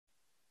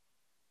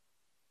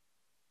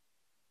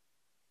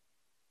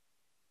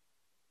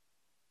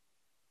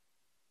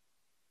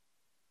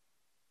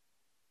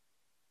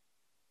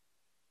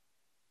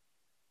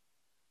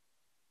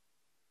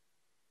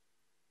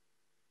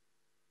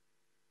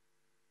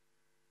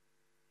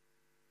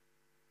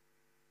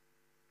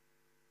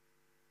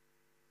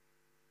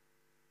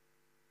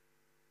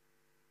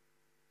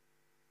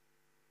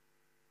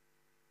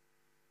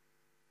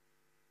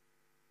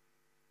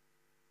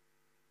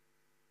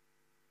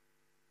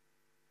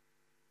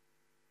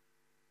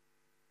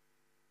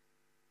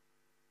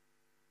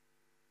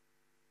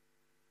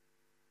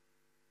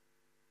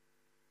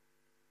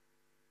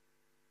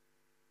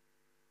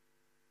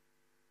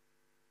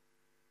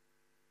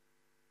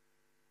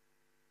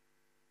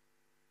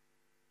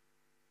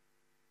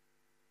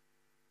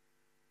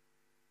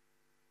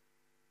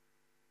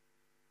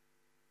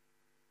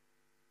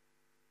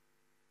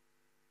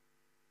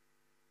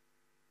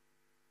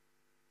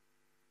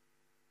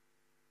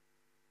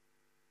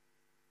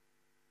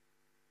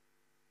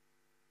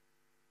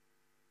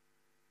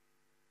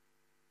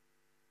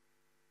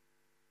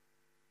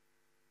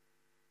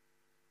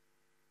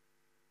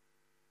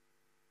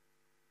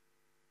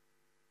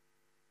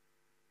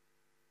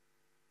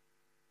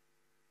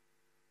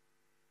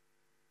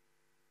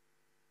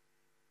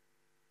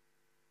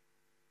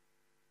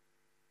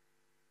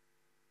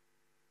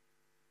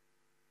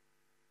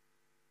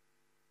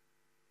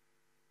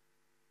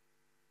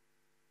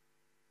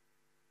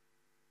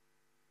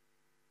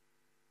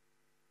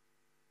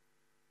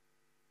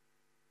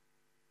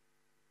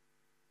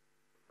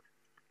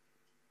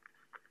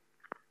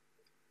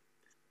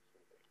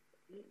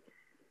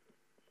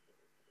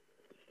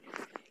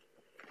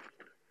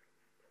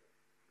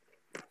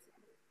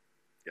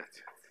Yes.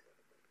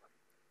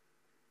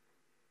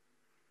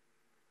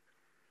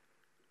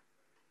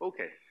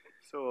 Okay,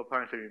 so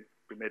apparently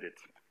we made it.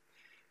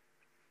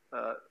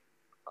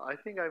 I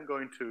think I'm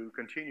going to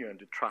continue on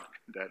the track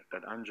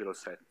that Angelo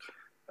set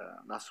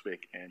last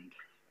week and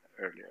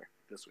earlier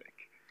this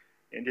week.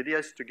 And the idea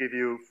is to give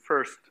you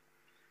first,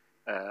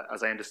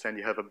 as I understand,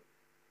 you have a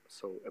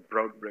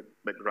broad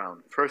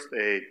background. First,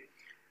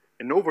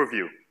 an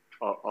overview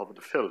of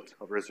the field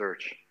of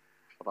research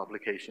of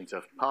applications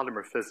of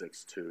polymer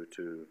physics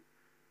to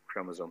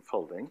chromosome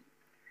folding.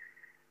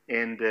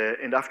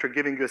 And after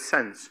giving you a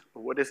sense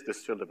of what is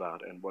this field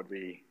about and what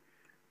we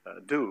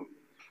do,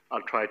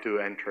 I'll try to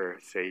enter,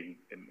 say,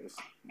 in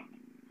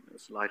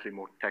slightly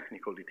more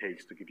technical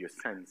details to give you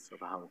a sense of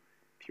how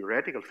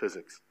theoretical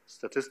physics,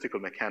 statistical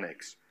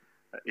mechanics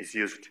is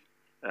used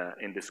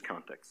in this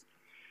context.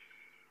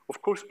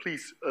 Of course,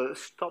 please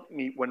stop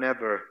me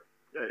whenever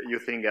you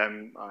think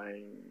I'm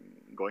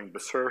going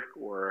berserk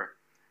or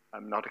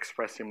I'm not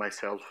expressing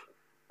myself.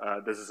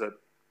 This is an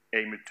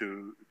aim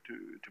to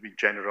be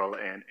general,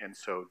 and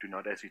so do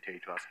not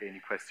hesitate to ask any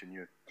question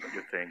you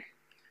think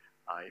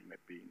I may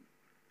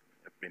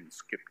have been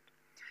skipped.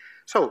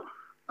 So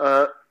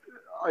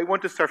I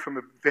want to start from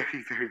a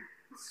very, very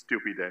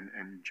stupid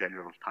and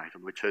general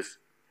title, which is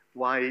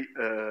why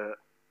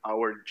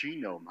our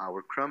genome,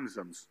 our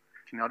chromosomes,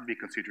 cannot be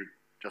considered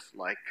just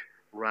like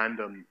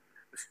random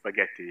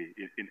spaghetti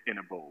in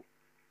a bowl.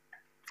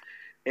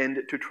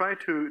 And to try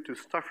to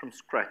start from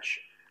scratch,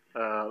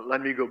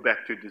 let me go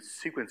back to the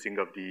sequencing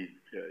of the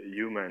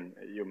human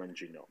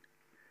genome.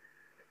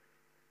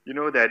 You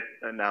know that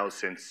now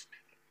since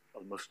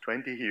almost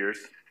 20 years,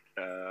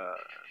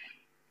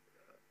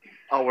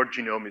 our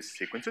genome is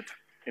sequenced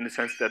in the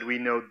sense that we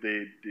know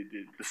the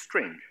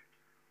string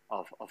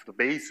of the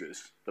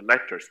bases, the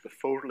letters, the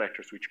 4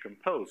 letters which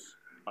compose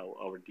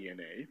our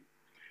DNA.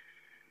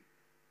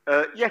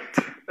 Yet,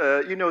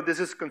 you know, this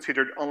is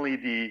considered only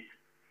the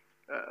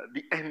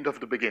end of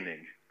the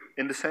beginning,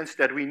 in the sense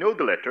that we know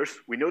the letters,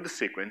 we know the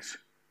sequence,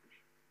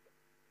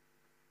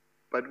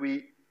 but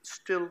we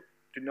still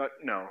do not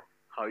know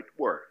how it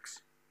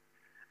works.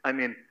 I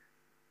mean,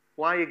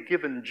 why a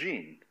given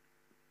gene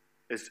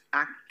is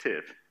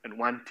active in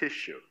one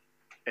tissue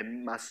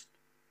and must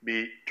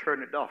be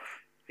turned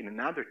off in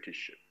another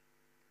tissue?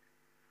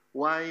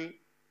 Why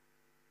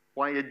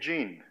a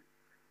gene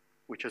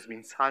which has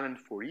been silent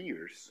for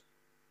years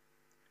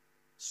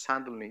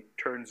suddenly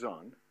turns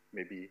on,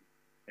 maybe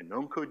an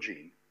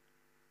oncogene,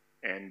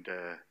 and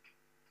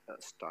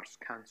starts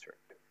cancer?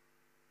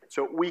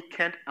 So we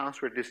can't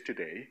answer this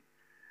today,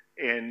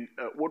 and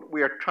what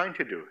we are trying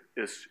to do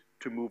is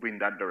to move in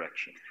that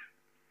direction.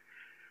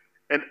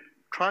 And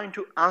trying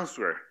to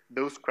answer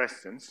those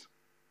questions,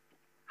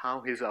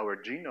 how is our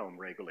genome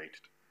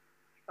regulated,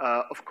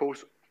 of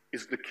course,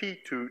 is the key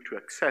to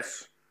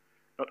access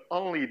not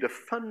only the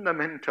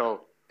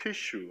fundamental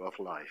tissue of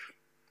life,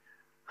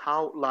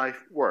 how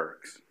life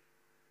works,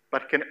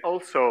 but can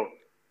also,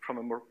 from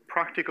a more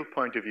practical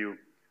point of view,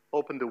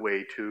 open the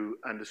way to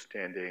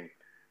understanding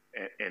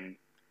and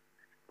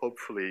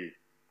hopefully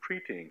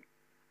treating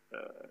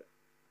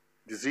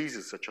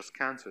diseases such as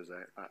cancers.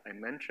 I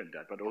mentioned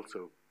that, but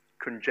also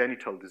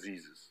congenital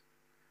diseases.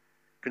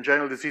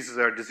 Congenital diseases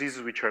are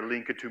diseases which are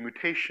linked to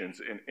mutations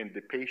in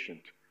the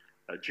patient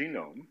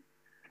genome,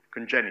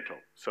 congenital.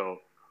 So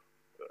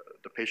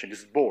the patient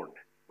is born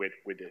with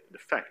a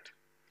defect.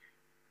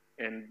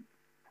 And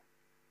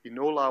in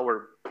all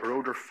our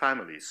broader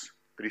families,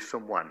 there is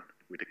someone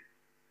with a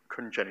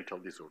congenital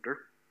disorder.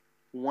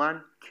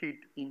 1 kid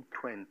in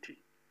 20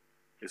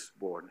 is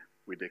born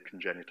with a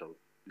congenital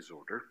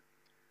disorder.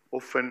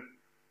 Often,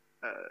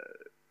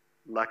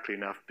 luckily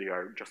enough, they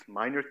are just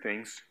minor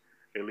things,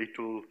 a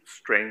little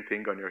strain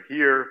thing on your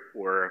ear,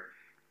 or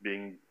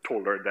being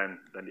taller than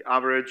the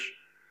average.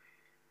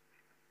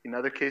 In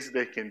other cases,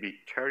 they can be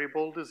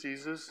terrible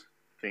diseases.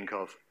 Think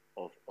of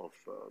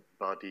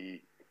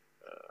body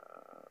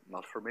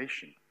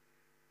malformation.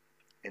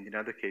 And in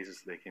other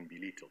cases, they can be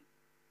lethal.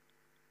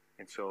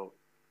 And so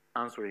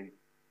answering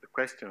the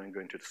question I'm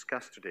going to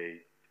discuss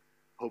today,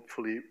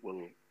 hopefully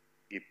will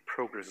give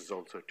progress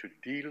also to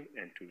deal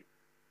and to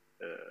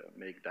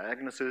make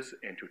diagnosis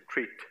and to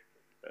treat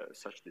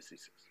such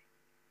diseases.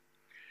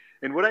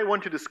 And what I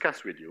want to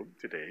discuss with you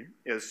today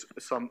is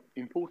some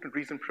important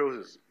recent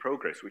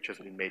progress which has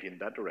been made in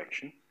that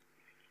direction.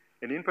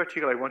 And in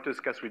particular, I want to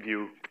discuss with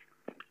you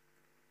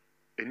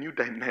a new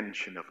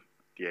dimension of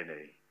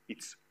DNA,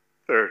 its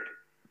 3rd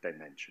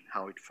dimension,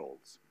 how it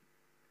folds.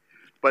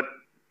 But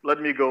let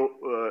me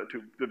go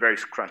to the very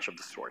scratch of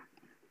the story.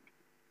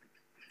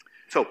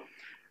 So,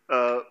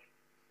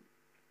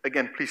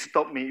 again, please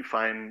stop me if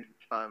I'm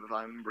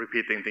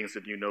repeating things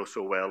that you know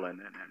so well.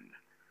 And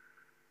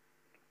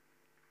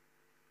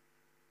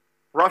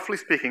roughly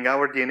speaking,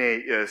 our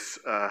DNA is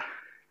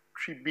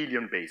 3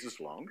 billion bases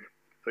long.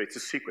 So it's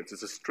a sequence,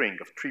 it's a string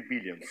of 3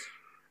 billion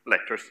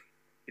letters.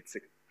 It's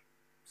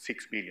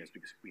 6 billion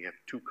because we have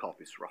 2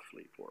 copies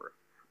roughly for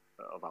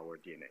of our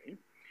DNA.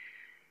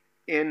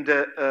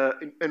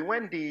 And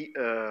when the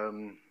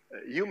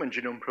Human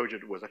Genome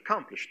Project was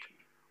accomplished,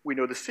 we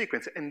know the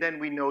sequence, and then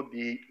we know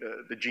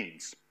the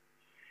genes.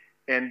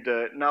 And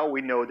now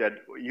we know that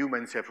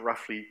humans have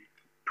roughly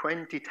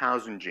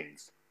 20,000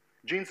 genes.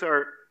 Genes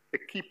are a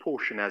key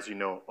portion, as you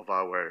know, of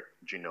our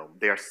genome.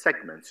 They are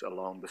segments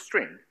along the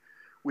string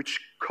which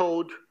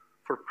code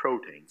for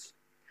proteins.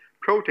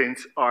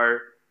 Proteins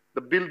are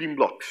the building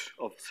blocks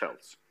of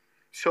cells.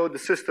 So the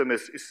system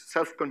is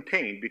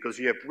self-contained because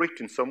you have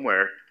written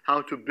somewhere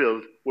how to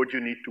build what you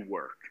need to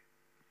work.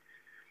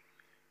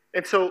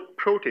 And so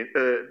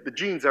the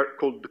genes are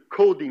called the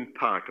coding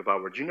part of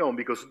our genome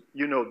because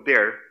you know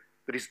there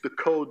is the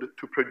code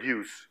to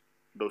produce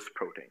those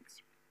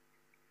proteins.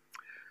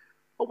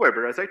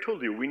 However, as I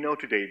told you, we know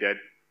today that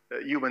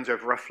humans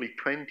have roughly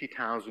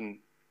 20,000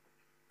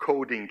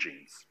 coding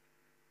genes.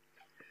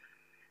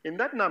 And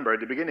that number at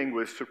the beginning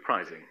was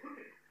surprising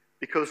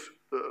because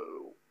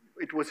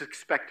it was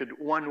expected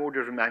one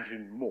order of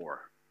magnitude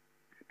more.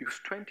 Because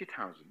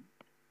 20,000,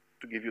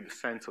 to give you the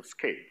sense of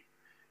scale,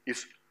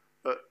 is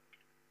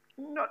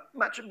not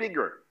much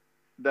bigger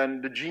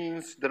than the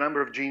genes, the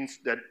number of genes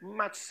that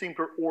much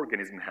simpler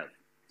organisms have,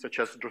 such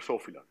as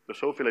Drosophila.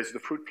 Drosophila is the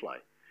fruit fly.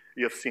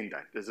 You have seen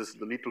that. This is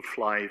the little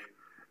fly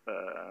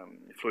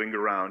flowing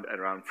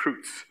around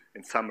fruits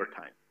in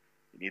summertime.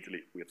 In Italy,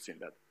 we have seen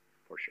that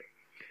for sure.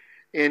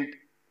 And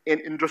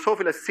in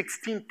Drosophila,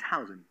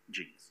 16,000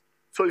 genes.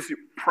 So it's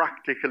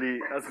practically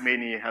as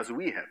many as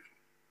we have.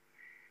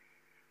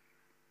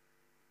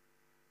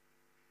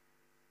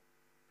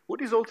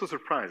 What is also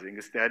surprising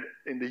is that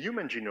in the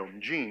human genome,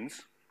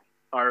 genes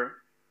are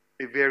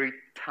a very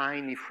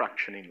tiny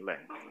fraction in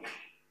length.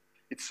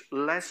 It's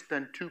less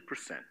than 2%.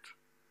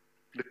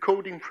 The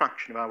coding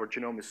fraction of our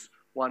genome is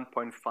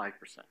 1.5%.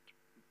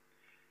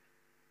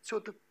 So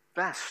the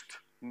vast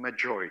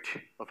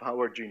majority of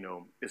our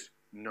genome is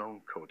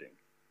non-coding.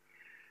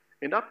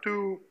 And up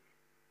to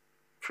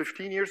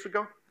 15 years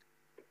ago,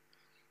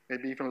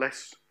 maybe even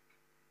less,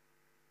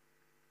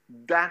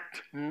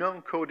 that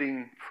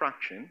non-coding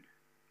fraction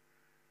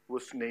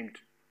was named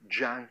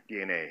junk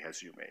DNA,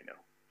 as you may know.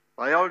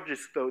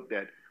 Biologists thought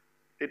that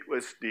it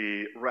was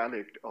the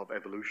relic of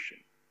evolution.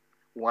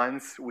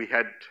 Once we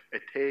had a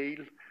tail,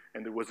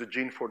 and there was a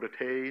gene for the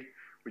tail,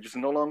 which is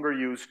no longer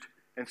used,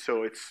 and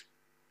so it's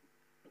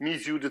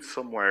misused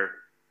somewhere,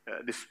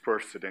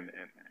 dispersed in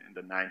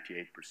the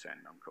 98%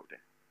 non-coding.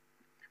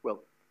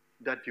 Well,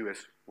 that view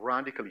has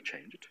radically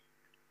changed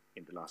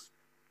in the last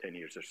 10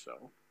 years or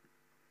so.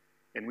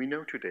 And we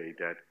know today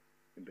that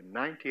in the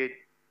 98%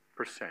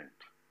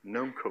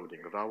 non-coding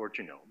of our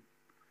genome,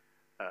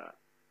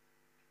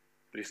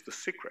 there is the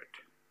secret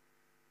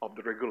of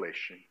the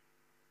regulation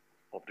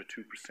of the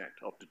 2%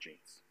 of the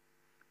genes.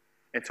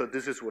 And so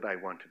this is what I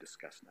want to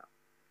discuss now.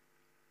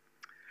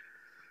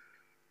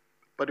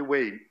 By the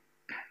way,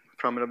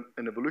 from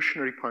an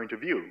evolutionary point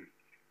of view,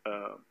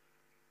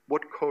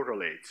 what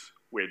correlates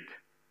with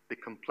the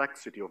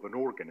complexity of an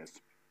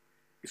organism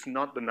is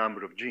not the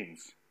number of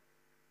genes.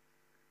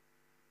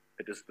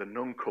 It is the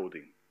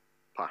non-coding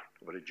part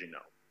of the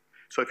genome.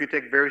 So if you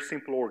take very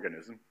simple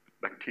organisms,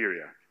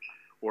 bacteria,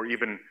 or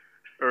even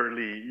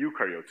early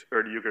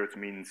eukaryotes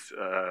means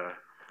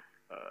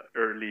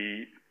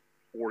early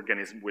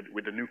organism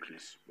with a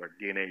nucleus, where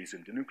DNA is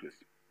in the nucleus.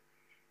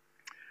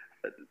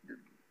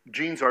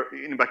 Genes are,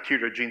 in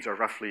bacteria, genes are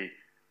roughly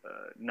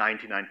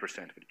 99%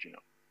 of the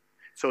genome.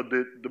 So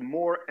the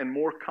more and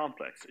more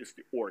complex is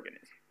the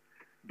organism,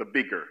 the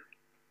bigger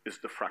is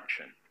the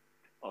fraction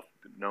of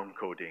the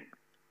non-coding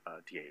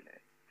DNA.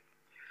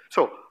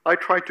 So I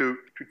try to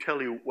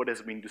tell you what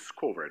has been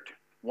discovered,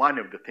 one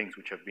of the things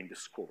which have been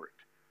discovered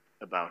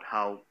about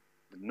how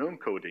the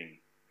non-coding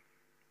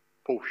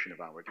portion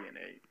of our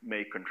DNA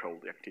may control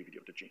the activity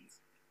of the genes.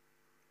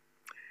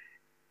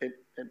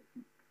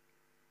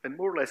 And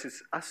more or less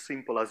it's as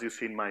simple as you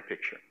see in my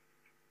picture.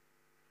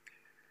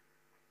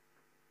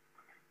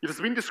 It has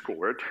been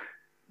discovered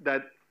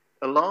that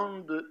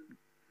along the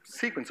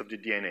sequence of the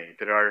DNA,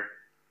 there are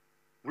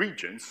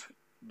regions,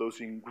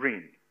 those in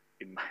green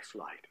in my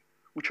slide,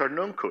 which are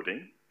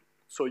non-coding,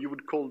 so you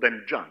would call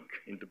them junk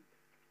in the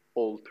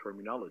old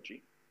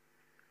terminology,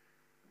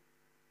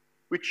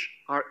 which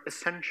are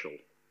essential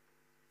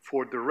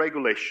for the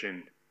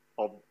regulation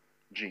of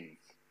genes.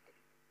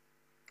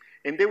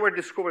 And they were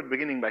discovered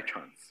beginning by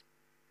chance,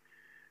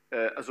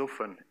 as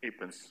often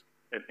happens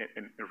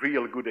in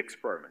real good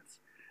experiments.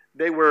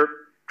 They were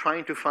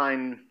trying to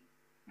find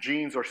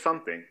genes or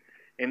something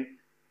and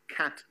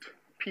cut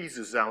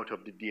pieces out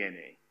of the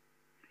DNA.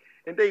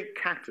 And they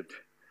cut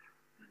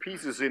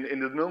pieces in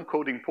the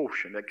non-coding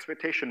portion. The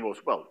expectation was,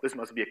 well, this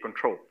must be a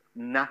control.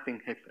 Nothing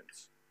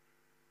happens.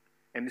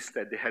 And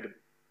instead, they had a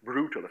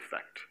brutal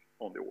effect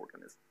on the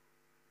organism.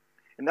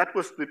 And that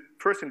was the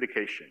first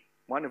indication,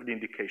 one of the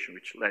indications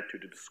which led to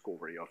the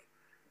discovery of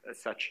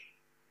such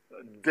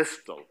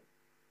distal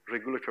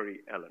regulatory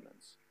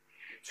elements.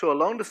 So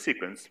along the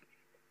sequence,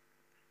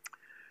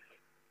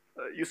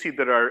 you see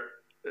there are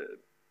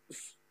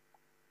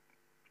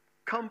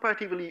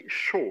comparatively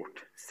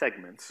short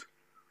segments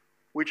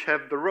which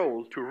have the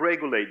role to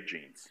regulate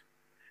genes.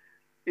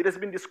 It has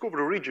been discovered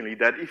originally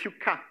that if you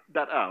cut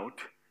that out,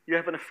 you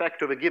have an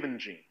effect of a given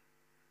gene.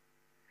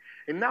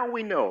 And now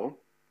we know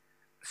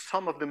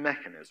some of the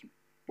mechanism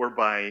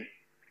whereby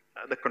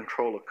the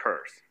control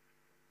occurs.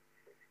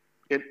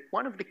 And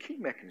one of the key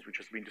mechanisms which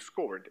has been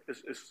discovered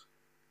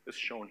is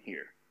shown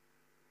here.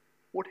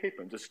 What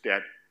happens is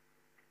that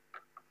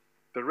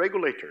the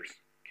regulators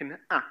can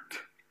act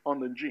on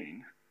the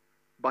gene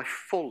by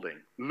folding,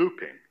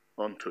 looping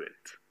onto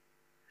it,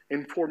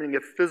 and forming a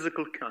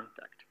physical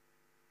contact.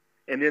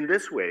 And in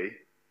this way,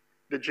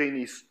 the gene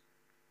is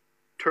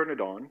turned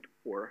on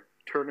or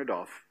turned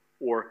off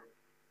or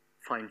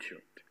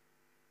fine-tuned.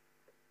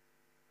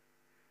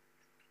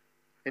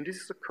 And this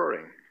is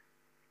occurring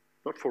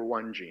not for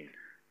one gene.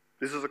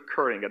 This is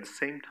occurring at the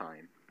same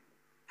time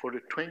for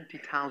the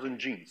 20,000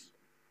 genes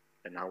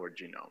in our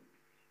genome.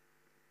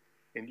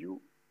 And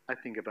you, I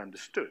think, have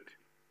understood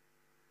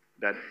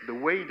that the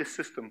way the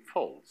system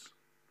folds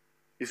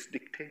is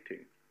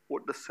dictating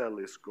what the cell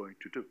is going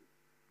to do.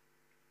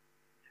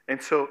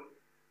 And so,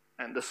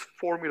 and this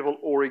formidable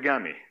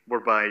origami,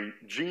 whereby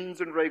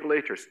genes and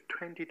regulators,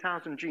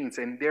 20,000 genes,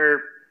 and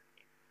their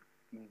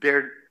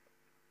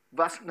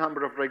vast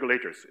number of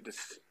regulators, it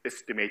is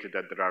estimated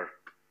that there are,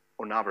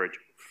 on average,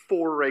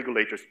 4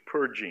 regulators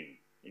per gene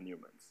in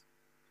humans.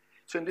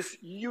 So in this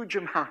huge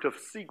amount of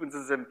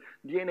sequences and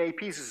DNA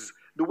pieces,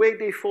 the way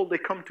they fold, they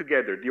come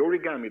together, the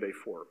origami they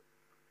form,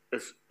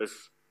 is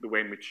the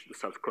way in which the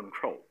cells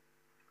control,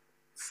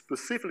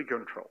 specifically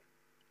control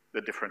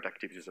the different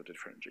activities of the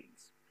different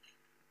genes.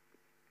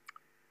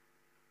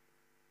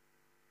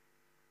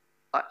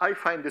 I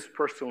find this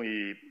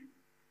personally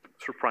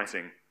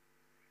surprising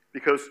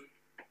because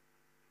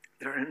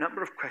there are a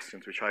number of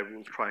questions which I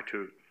will try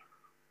to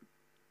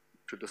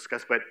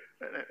discuss, but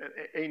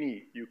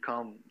any you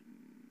come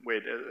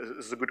with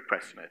is a good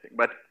question, I think.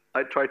 But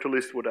I try to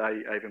list what I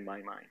have in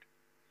my mind.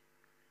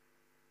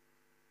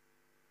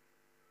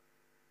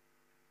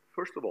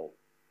 First of all,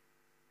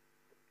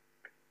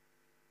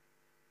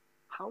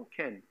 how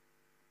can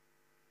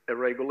a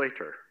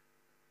regulator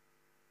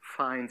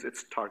find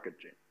its target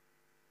gene?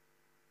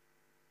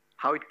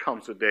 How it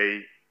comes that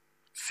they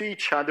see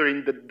each other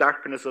in the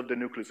darkness of the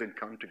nucleus and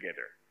come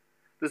together.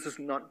 This is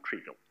not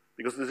trivial,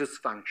 because this is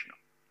functional.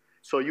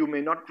 So you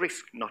may not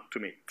risk not to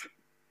meet.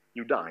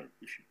 You die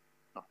if you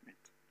not meet.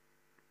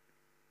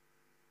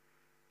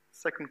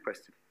 Second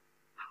question,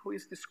 how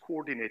is this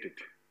coordinated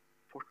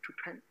for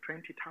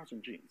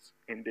 20,000 genes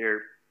and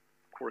their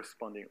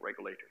corresponding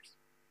regulators?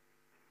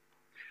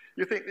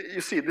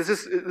 You see, this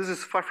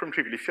is far from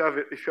trivial. If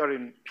you are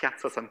in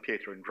Piazza San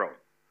Pietro in Rome,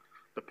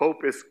 the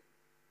Pope is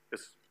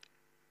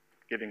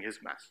giving his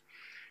mass,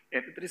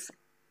 and there is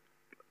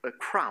a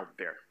crowd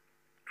there,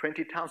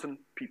 20,000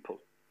 people.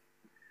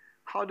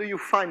 How do you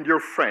find your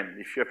friend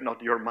if you have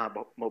not your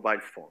mobile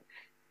phone?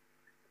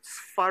 It's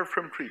far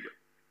from trivial.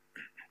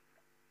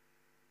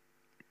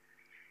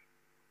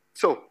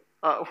 So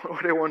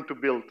what I want to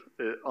build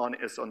on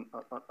is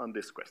on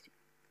this question.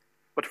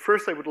 But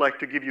first, I would like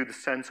to give you the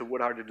sense of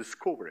what are the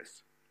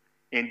discoveries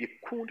and the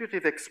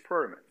quantitative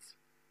experiments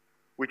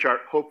which are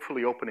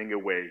hopefully opening a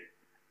way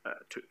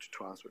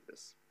to answer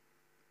this.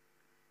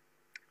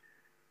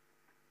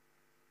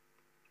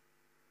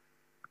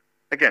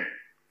 Again,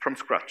 from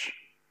scratch,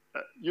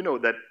 you know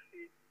that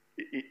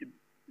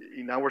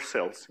in our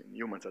cells, in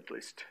humans at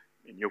least,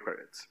 in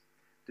eukaryotes,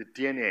 the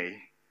DNA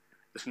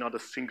is not a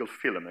single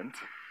filament,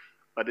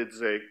 but it's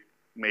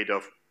made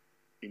of,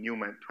 in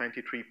human,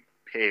 23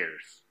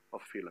 pairs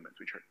of filaments,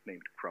 which are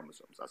named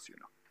chromosomes, as you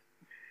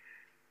know.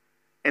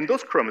 And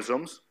those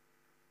chromosomes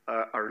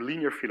are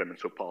linear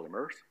filaments, so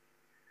polymers,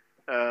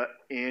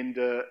 and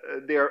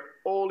they are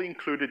all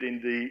included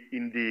in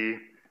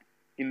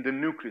the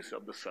nucleus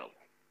of the cell.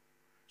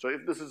 So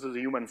if this is a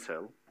human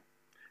cell,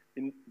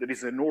 there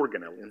is an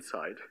organelle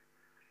inside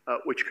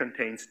which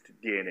contains the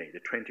DNA, the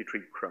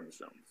 23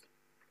 chromosomes.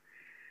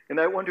 And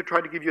I want to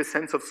try to give you a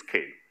sense of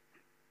scale.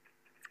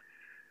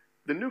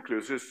 The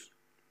nucleus is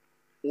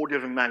order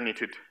of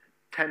magnitude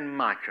 10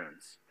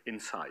 microns in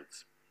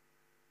size.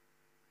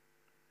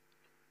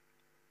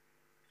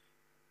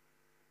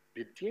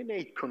 The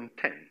DNA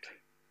content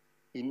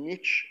in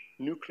each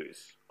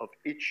nucleus of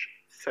each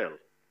cell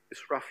is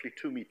roughly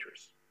 2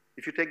 meters.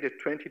 If you take the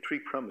 23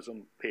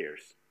 chromosome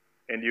pairs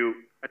and you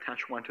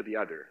attach one to the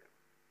other,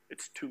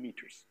 it's 2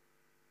 meters.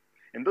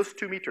 And those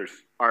 2 meters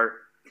are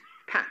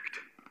packed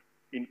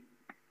in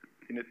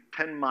a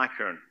 10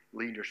 micron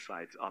linear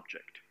size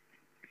object,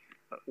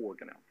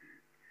 organelle.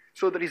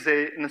 So there is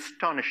an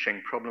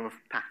astonishing problem of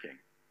packing.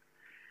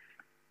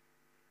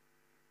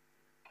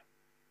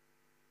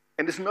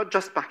 And it's not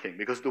just packing,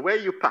 because the way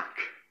you pack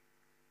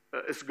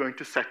is going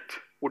to set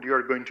what you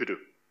are going to do.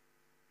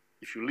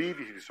 If you live,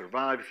 if you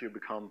survive, if you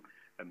become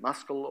a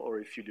muscle, or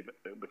if you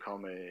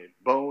become a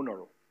bone,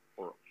 or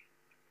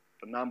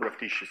the number of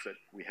tissues that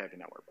we have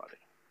in our body.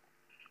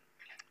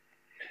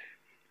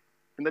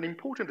 And an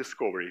important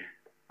discovery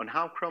on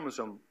how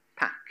chromosomes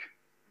pack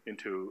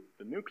into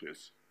the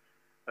nucleus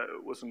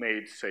was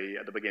made, say,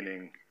 at the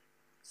beginning,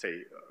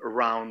 say,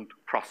 around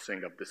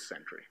crossing of this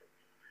century.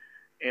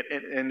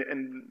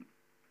 And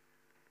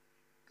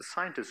the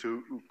scientists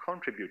who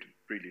contributed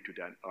really to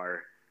that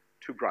are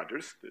two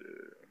brothers,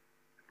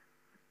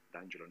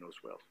 D'Angelo knows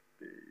well,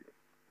 the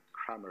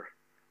Kramer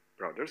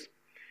brothers,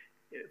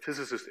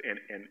 physicist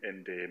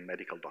and a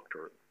medical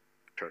doctor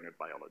turned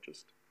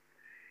biologist.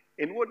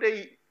 And what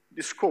they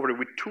discovered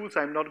with tools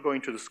I'm not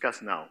going to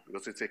discuss now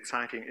because it's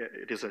exciting,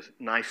 it is a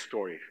nice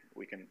story.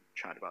 We can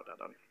chat about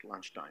that at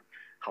lunchtime,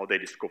 how they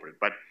discovered it.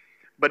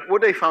 But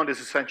what they found is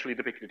essentially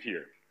depicted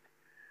here.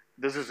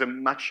 This is a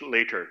much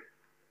later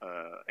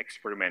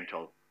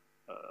experimental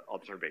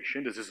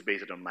observation. This is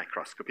based on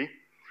microscopy.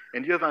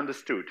 And you have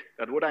understood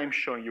that what I'm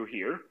showing you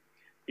here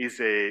is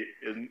a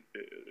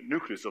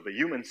nucleus of a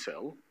human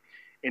cell.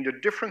 In the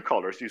different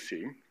colors you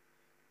see,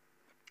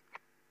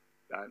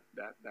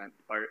 that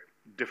are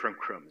different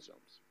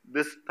chromosomes.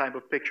 This type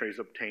of picture is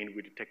obtained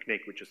with a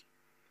technique which is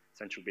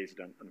essentially based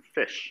on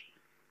fish.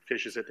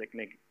 Fish is a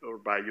technique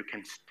whereby you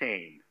can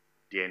stain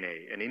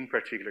DNA, and in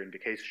particular, in the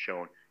case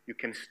shown, you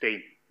can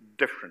stain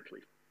differently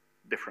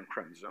different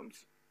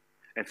chromosomes.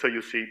 And so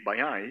you see by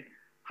eye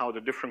how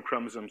the different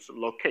chromosomes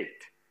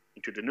locate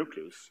into the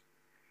nucleus.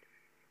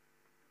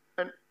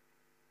 And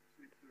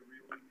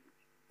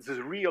this is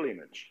a real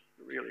image,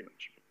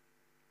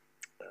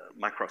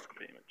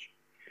 microscopy image.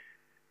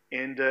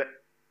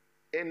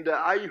 And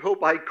I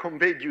hope I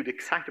conveyed you the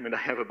excitement I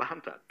have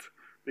about that.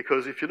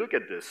 Because if you look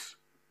at this,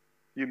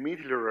 you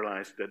immediately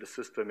realize that the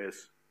system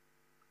is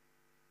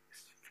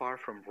far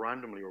from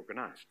randomly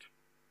organized.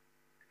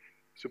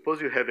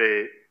 Suppose you have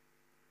a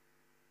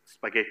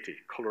spaghetti,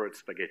 colored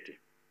spaghetti,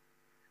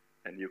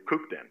 and you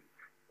cook them,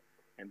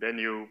 and then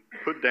you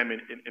put them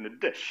in a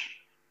dish.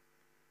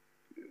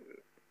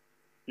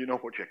 You know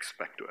what you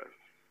expect to have,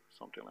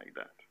 something like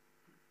that.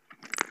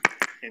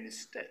 And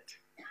instead,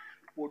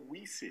 what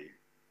we see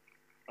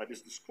are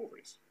these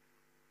discoveries.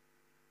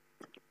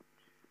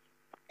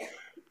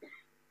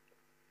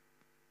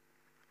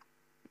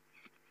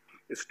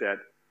 Is that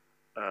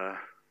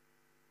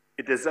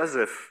it is as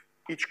if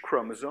each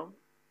chromosome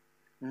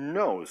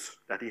knows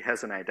that it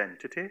has an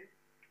identity,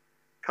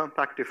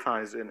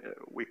 compactifies in,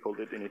 we called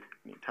it in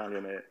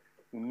Italian a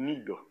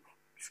nido,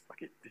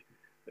 spaghetti,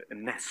 a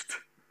nest.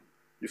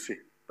 You see,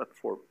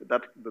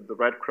 the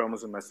red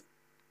chromosome has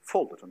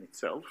folded on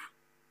itself.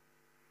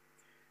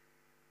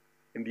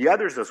 And the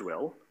others as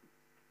well,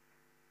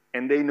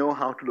 and they know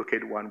how to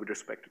locate one with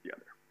respect to the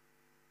other.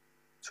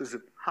 So it's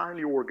a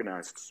highly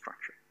organized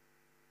structure,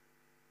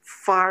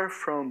 far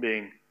from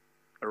being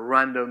a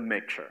random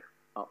mixture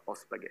of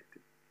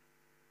spaghetti.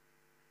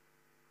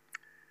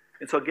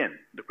 And so again,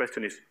 the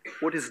question is,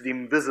 what is the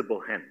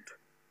invisible hand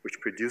which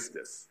produced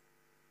this?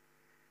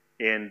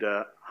 And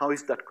how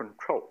is that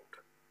controlled?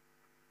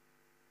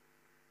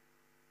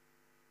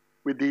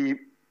 With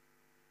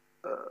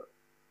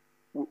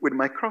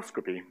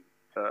microscopy,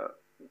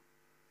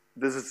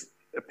 this is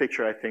a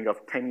picture, I think,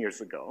 of 10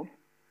 years ago.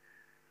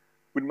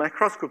 With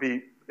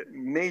microscopy,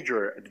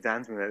 major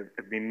advancements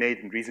have been made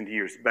in recent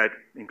years, but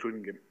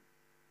including a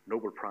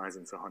Nobel Prize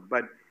and so on.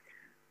 But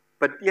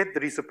yet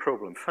there is a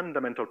problem,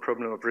 fundamental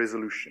problem of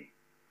resolution,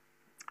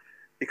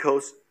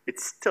 because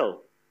it's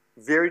still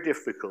very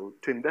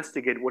difficult to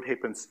investigate what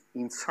happens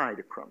inside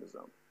a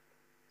chromosome.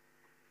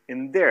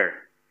 And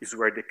there is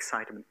where the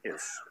excitement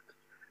is,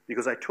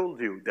 because I told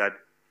you that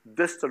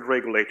distal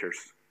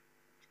regulators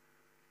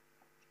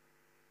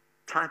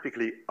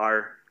typically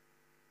are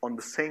on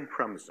the same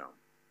chromosome.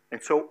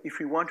 And so if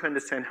we want to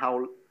understand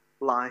how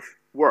life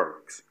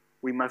works,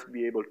 we must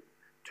be able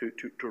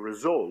to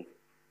resolve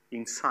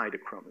inside a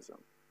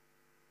chromosome.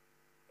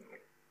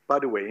 By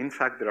the way, in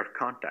fact, there are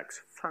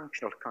contacts,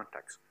 functional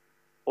contacts,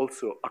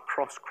 also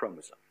across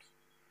chromosomes.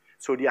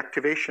 So the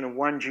activation of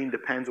one gene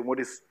depends on what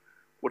is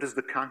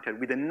the contact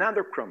with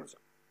another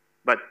chromosome.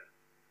 But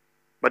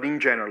in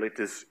general, it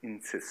is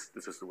in cis.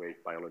 This is the way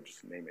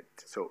biologists name it.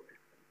 So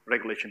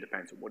regulation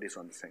depends on what is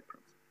on the same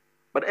chromosome.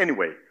 But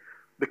anyway,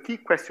 the key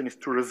question is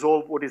to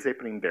resolve what is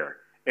happening there.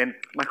 And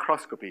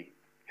microscopy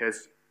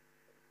has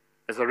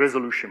a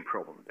resolution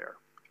problem there.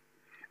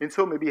 And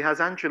so maybe, as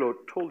Angelo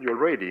told you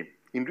already,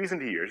 in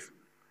recent years,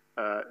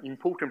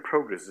 important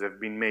progresses have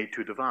been made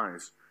to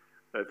devise,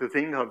 to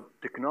think of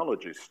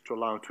technologies to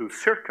allow to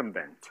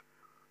circumvent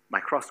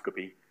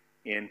microscopy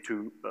and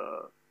to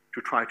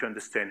try to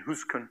understand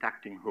who's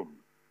contacting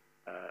whom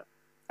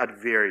at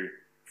very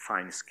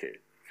fine scale.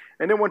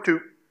 And I want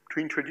to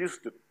introduce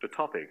the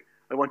topic.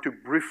 I want to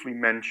briefly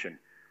mention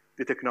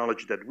the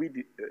technology that we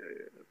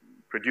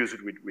produced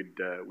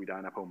with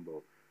Anna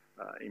Pombo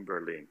in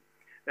Berlin.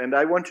 And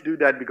I want to do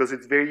that because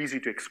it's very easy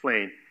to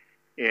explain,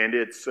 and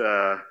it's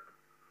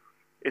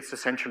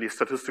essentially a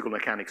statistical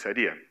mechanics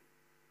idea.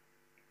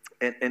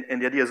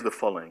 And the idea is the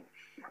following.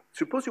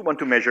 Suppose you want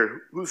to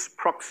measure who's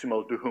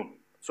proximal to whom.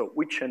 So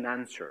which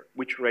enhancer,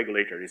 which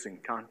regulator is in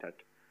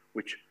contact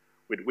with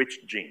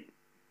which gene.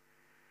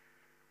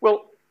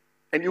 Well,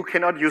 and you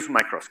cannot use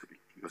microscopy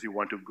because you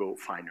want to go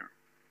finer.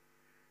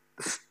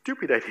 the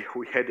stupid idea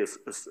we had is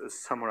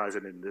summarized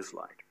in this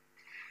slide.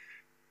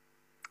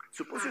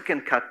 Suppose you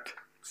can cut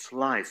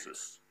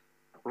slices,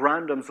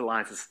 random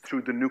slices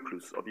through the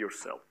nucleus of your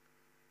cell.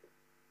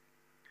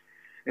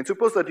 And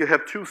suppose that you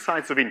have two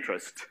sites of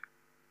interest,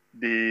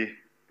 the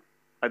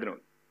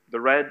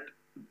red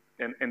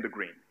and the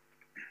green.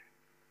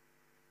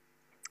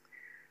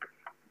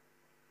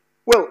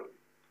 Well,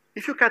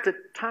 if you cut a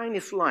tiny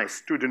slice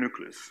through the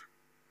nucleus,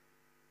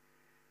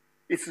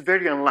 it's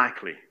very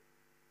unlikely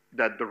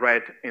that the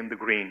red and the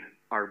green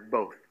are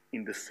both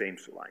in the same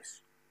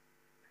slice.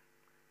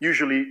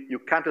 Usually, you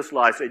cut a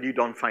slice and you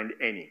don't find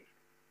any.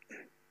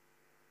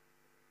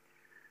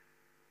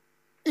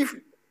 If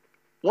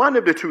one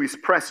of the two is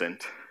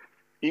present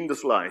in the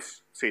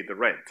slice, say the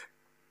red,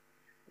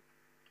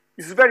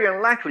 it's very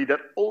unlikely that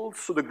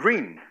also the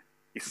green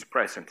is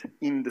present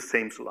in the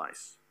same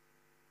slice,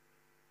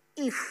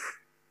 if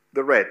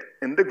the red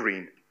and the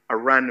green are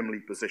randomly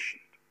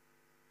positioned.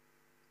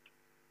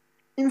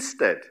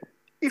 Instead,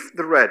 if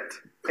the red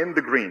and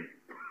the green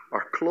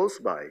are close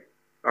by,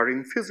 are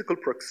in physical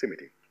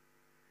proximity,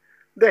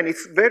 then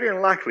it's very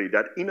unlikely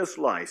that in a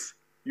slice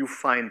you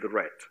find the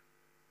red.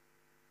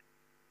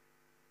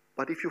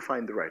 But if you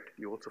find the red,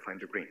 you also find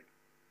the green.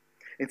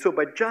 And so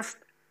by just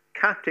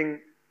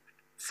cutting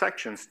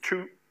sections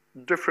through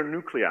different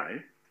nuclei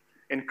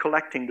and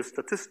collecting the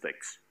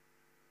statistics,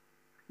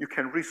 you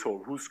can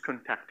resolve who's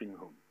contacting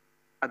whom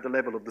at the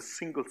level of the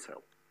single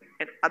cell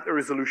and at a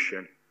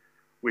resolution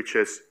which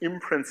is, in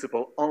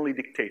principle, only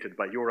dictated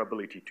by your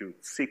ability to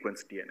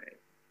sequence DNA.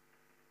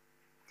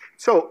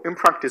 So, in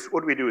practice,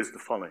 what we do is the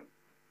following.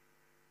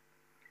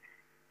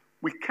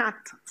 We cut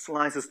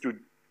slices through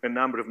a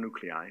number of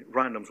nuclei,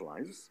 random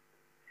slices.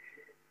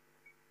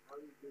 How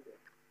do you do that?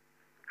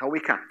 How we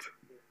cut.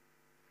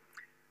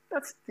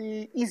 That's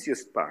the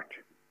easiest part.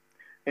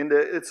 And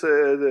it's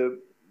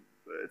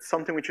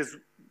something which is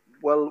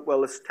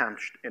well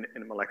established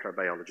in molecular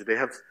biology. They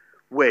have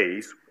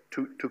ways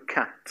to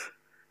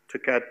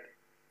cut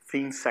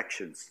thin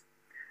sections.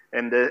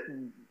 And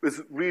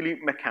it's really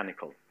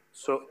mechanical.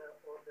 So,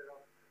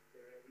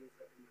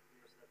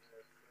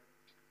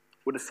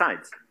 with the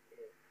sides,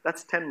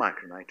 that's 10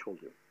 micron, I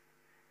told you.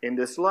 In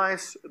the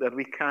slice that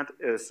we cut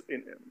is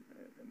in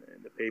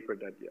the paper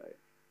that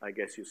I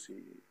guess you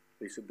see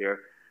listed there.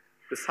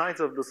 The size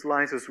of the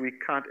slices we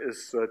cut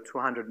is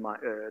 200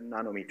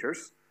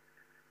 nanometers.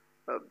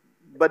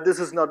 But this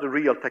is not the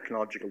real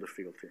technological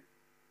difficulty.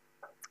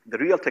 The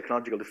real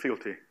technological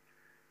difficulty,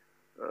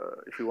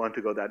 if you want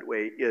to go that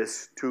way,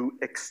 is to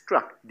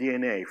extract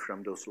DNA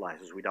from those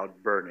slices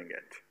without burning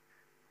it.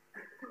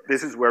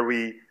 This is where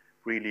we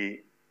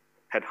really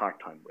had a hard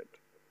time with.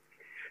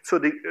 So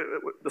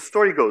the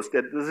story goes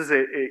that this is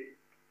a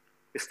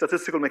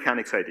statistical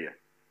mechanics idea.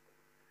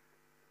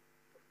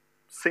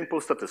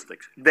 Simple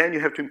statistics. Then you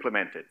have to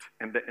implement it,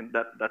 and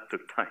that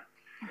took time.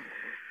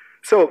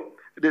 So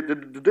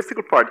the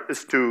difficult part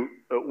is to,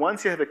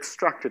 once you have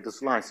extracted the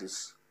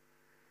slices,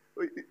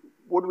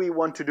 what we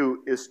want to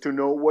do is to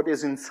know what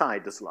is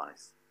inside the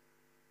slice.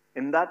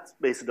 And that's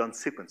based on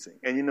sequencing.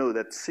 And you know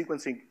that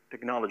sequencing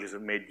technologies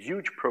have made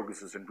huge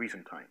progresses in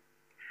recent time.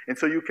 And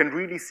so you can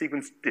really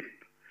sequence deep.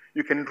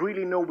 You can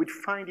really know with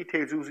fine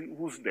details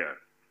who's there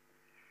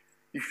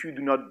if you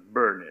do not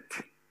burn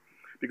it.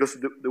 Because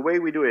the way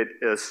we do it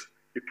is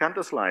you cut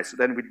the slice,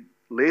 then with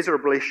laser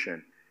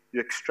ablation, you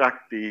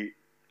extract the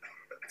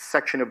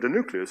section of the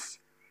nucleus,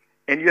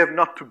 and you have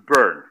not to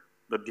burn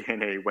the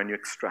DNA when you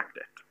extract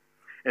it.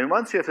 And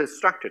once you have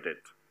extracted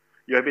it,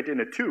 you have it in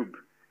a tube,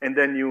 and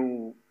then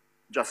you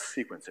just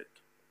sequence it.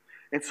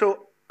 And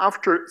so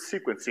after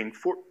sequencing,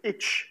 for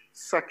each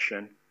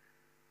section,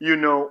 you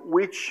know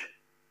which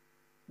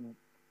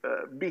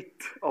bit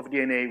of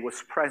DNA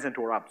was present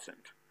or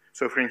absent.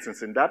 So for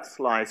instance, in that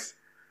slice,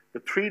 the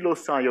 3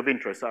 loci of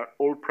interest are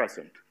all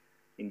present.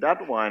 In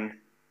that one,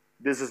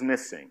 this is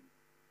missing.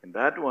 In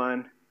that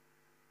one,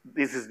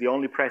 this is the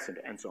only present,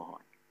 and so on.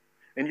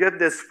 And you have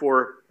this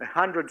for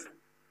 100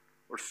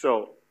 or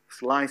so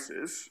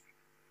slices.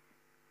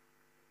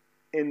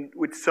 And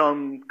with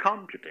some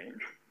computing,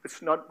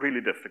 it's not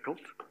really difficult.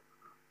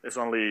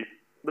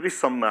 There is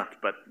some math,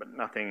 but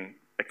nothing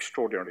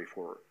extraordinary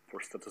for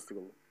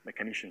statistical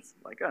mechanicians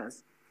like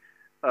us.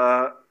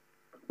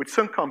 With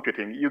some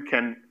computing, you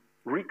can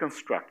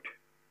reconstruct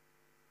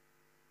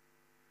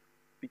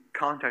the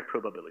contact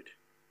probability.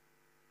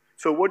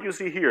 So what you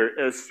see here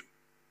is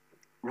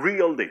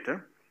real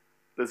data.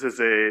 This is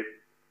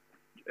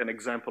an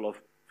example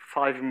of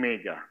 5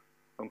 mega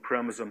on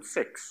chromosome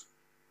 6.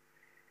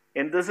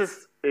 And this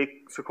is a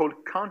so-called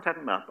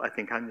contact map. I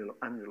think Angelo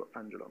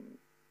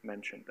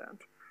mentioned that.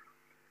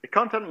 A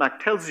contact map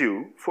tells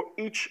you for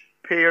each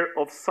pair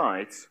of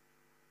sites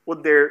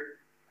what their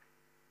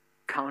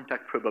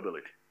contact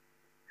probability.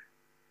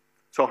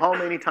 So how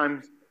many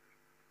times,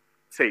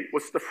 say,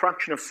 what's the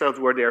fraction of cells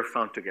where they are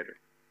found together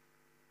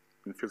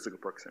in physical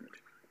proximity?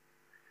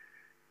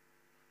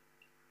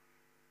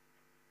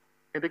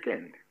 And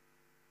again,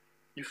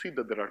 you see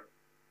that there are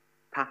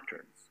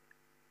patterns.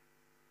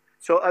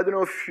 So I don't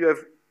know if you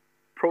have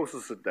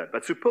processes that.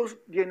 But suppose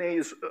DNA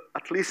is,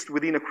 at least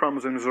within a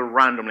chromosome, is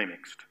randomly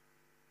mixed.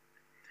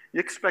 You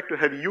expect to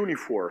have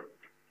uniform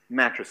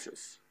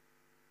matrices.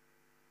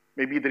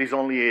 Maybe there is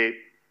only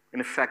an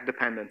effect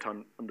dependent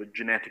on the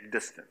genetic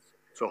distance,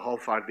 so how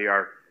far they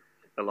are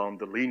along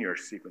the linear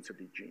sequence of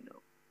the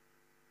genome.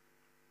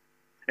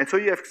 And so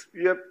you have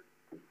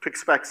to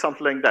expect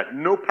something like that,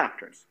 no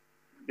patterns.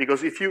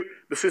 Because if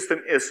the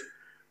system is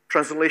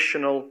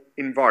translational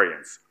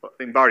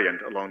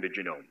invariant along the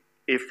genome,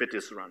 if it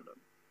is random.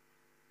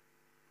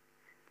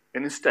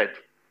 And instead,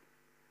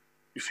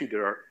 you see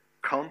there are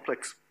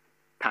complex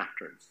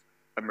patterns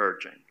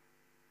emerging,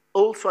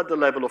 also at the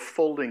level of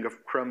folding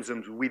of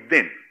chromosomes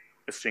within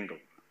a single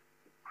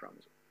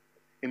chromosome.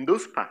 And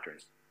those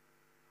patterns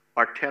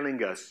are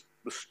telling us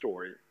the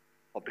story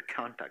of the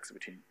contacts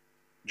between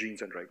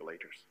genes and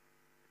regulators.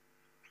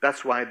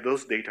 That's why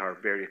those data are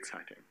very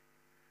exciting,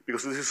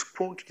 because this is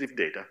quantitative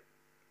data.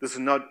 This is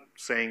not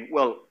saying,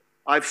 well,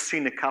 I've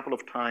seen a couple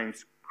of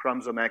times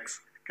chromosome X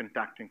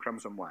contacting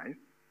chromosome Y.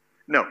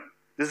 No,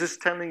 this is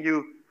telling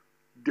you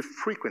the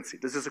frequency.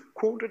 This is a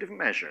quantitative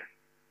measure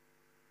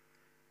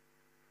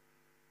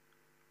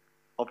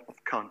of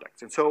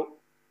contacts. And so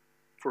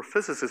for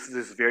physicists,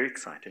 this is very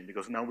exciting,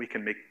 because now we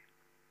can make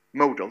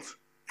models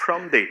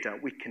from data.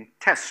 We can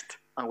test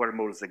our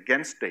models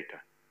against data.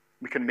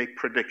 We can make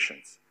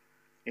predictions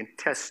and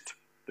test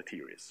the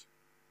theories.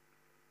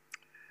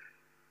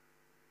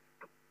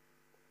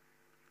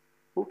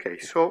 Okay,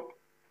 so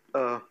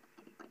a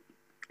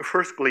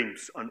first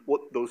glimpse on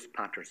what those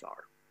patterns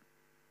are.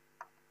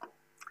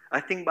 I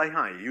think by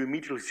eye, you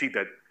immediately see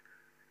that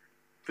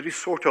there is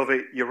sort of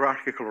a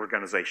hierarchical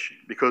organization,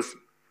 because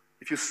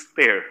if you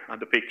stare at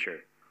the picture,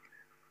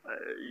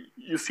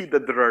 you see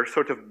that there are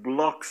sort of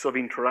blocks of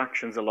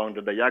interactions along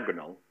the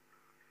diagonal.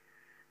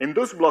 And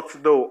those blocks,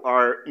 though,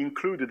 are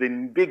included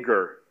in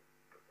bigger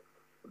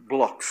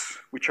blocks,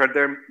 which are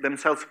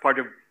themselves part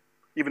of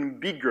even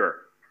bigger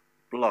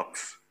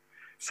blocks.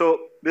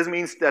 So this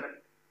means that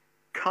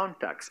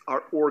contacts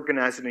are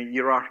organized in a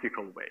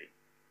hierarchical way.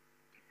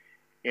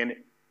 And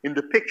in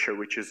the picture,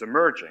 which is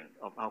emerging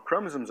of how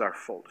chromosomes are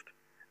folded,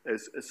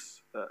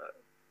 is a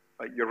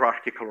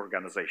hierarchical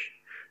organization.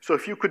 So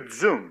if you could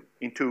zoom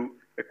into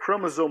a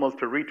chromosomal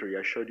territory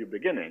I showed you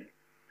beginning,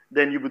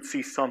 then you would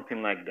see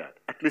something like that.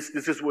 At least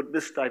this is what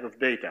this type of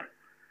data,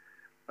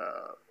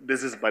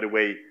 this is, by the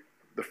way,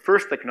 the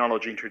first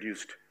technology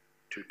introduced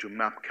to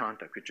map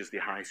contact, which is the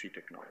IC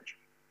technology.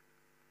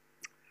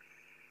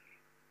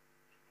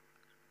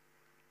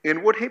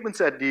 And what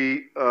happens at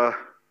the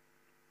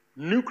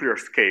nuclear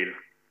scale,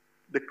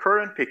 the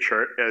current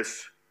picture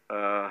is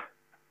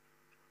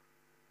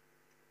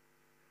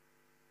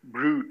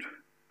brood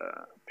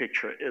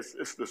picture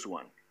is this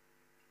one.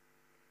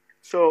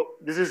 So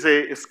this is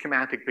a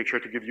schematic picture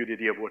to give you the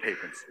idea of what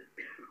happens.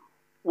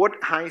 What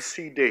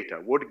IC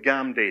data, what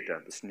GAM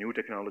data, this new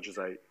technologies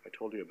I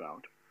told you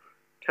about,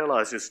 tell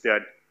us is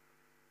that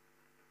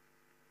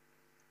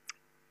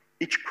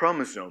each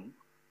chromosome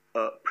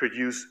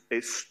produces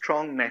a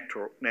strong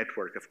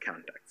network of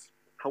contacts.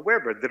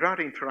 However, there are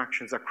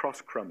interactions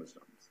across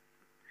chromosomes.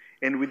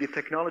 And with the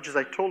technologies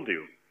I told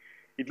you,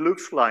 it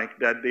looks like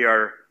that they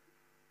are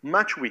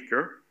much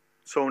weaker.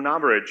 So on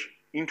average,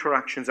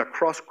 interactions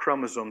across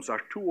chromosomes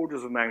are 2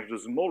 orders of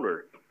magnitude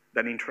smaller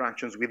than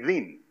interactions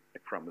within a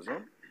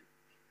chromosome,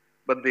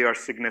 but they are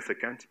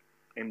significant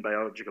and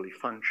biologically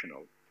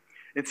functional.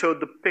 And so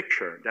the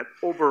picture that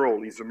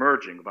overall is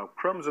emerging about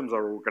chromosomes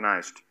are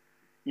organized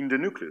in the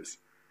nucleus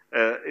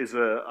is,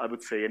 I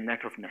would say, a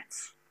net of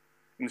nets,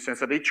 in the sense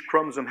that each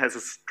chromosome has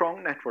a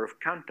strong network of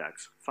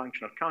contacts,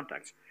 functional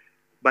contacts,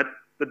 but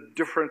the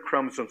different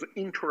chromosomes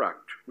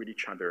interact with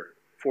each other,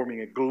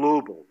 forming a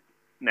global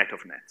net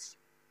of nets.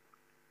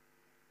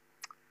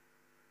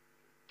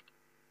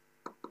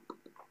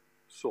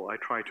 So I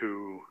try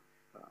to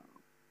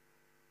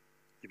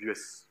give you a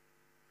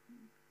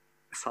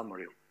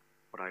summary of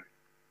what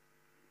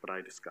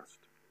I discussed.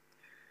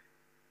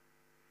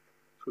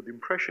 So the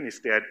impression is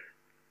that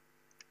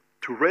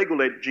to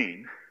regulate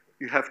gene,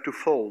 you have to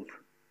fold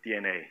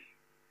DNA,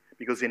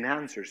 because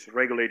enhancers,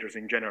 regulators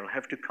in general,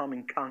 have to come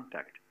in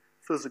contact,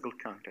 physical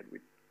contact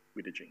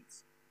with the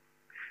genes.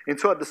 And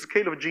so at the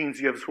scale of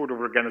genes, you have a sort of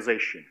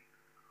organization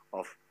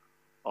of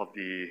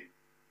the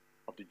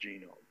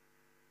genome.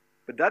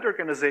 But that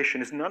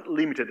organization is not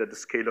limited at the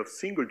scale of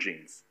single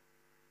genes.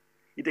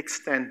 It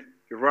extends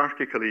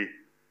hierarchically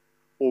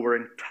over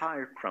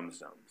entire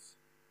chromosomes.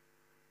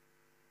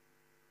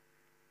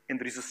 And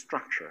there is a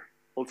structure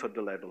also at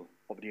the level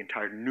of the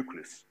entire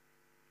nucleus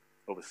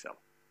of a cell.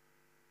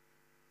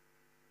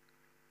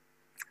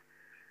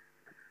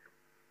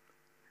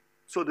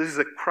 So this is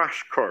a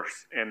crash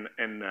course in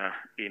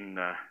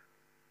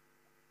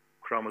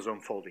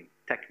chromosome folding,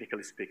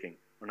 technically speaking,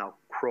 on how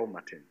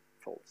chromatin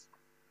folds.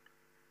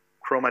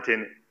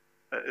 Chromatin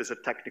is a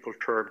technical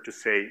term to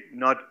say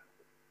not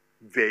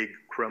vague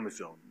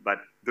chromosome, but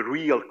the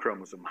real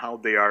chromosome, how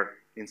they are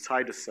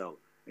inside the cell.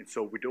 And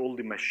so with all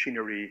the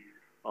machinery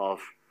of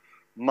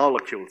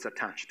molecules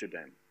attached to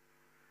them.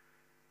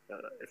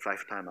 if I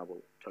have time, I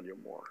will tell you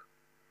more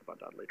about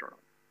that later on.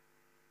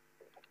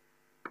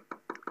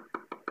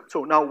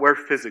 So now where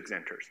physics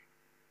enters.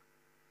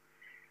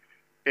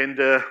 And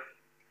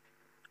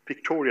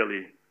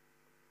pictorially,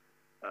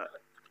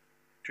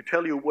 to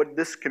tell you what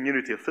this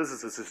community of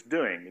physicists is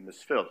doing in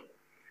this field,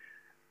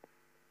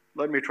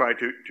 let me try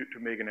to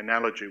make an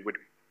analogy with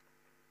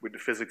the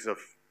physics of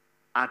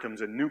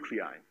atoms and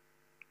nuclei.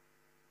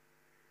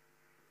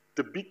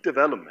 The big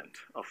development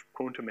of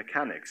quantum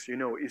mechanics, you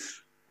know,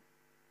 is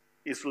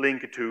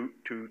linked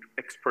to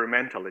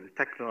experimental and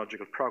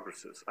technological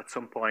progresses. At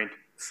some point,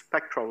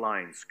 spectral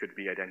lines could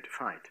be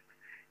identified,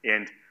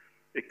 and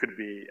it could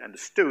be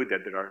understood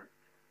that there are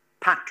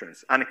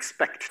patterns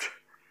unexpected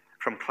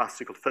from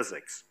classical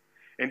physics.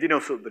 And you know,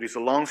 so there is a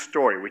long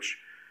story which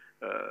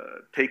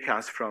take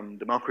us from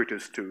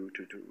Democritus to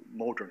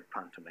modern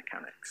quantum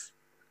mechanics.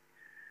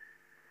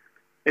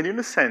 And in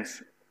a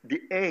sense,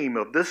 the aim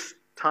of this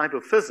type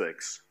of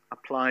physics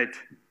applied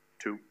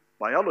to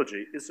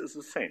biology is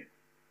the same.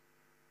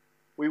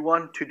 We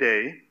want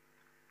today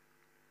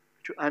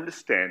to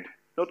understand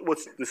not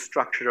what's the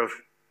structure of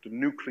the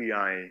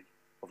nuclei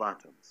of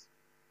atoms,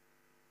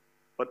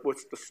 but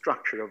what's the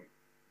structure of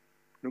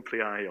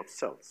nuclei of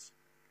cells.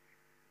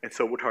 And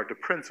so what are the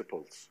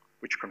principles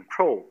which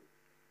control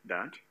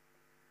that?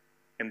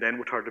 And then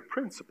what are the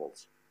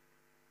principles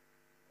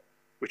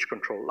which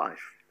control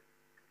life?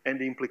 And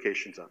the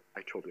implications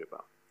I told you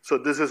about. So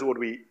this is what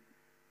we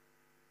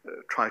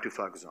try to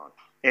focus on.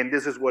 And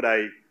this is what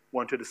I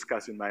want to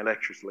discuss in my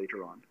lectures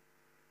later on.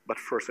 But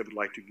first I would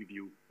like to give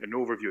you an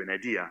overview, an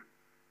idea.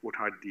 What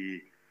are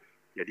the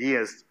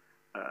ideas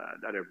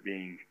that are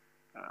being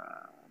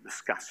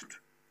discussed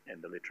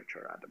in the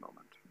literature at the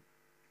moment.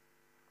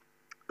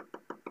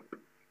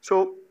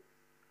 So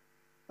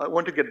I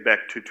want to get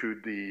back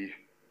to the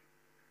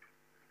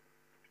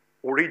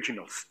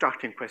original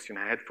starting question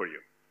I had for you.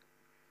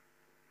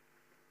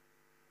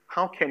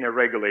 How can a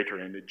regulator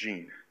and a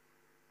gene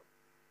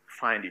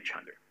find each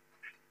other?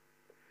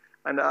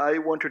 And I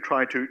want to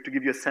try to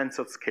give you a sense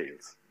of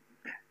scales.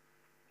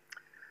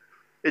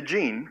 A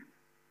gene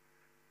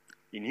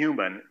in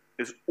human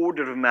is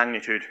order of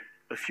magnitude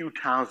a few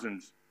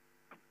thousand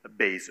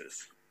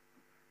bases.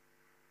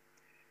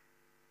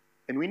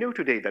 And we know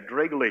today that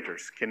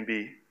regulators can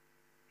be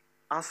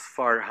as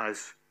far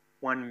as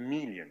 1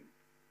 million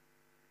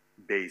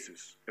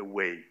bases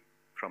away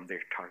from their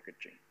target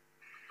gene.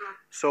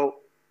 So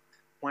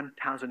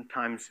 1,000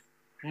 times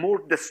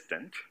more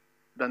distant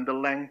than the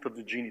length of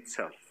the gene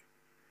itself.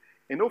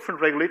 And often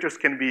regulators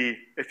can be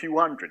a few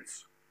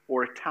hundreds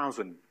or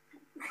 1,000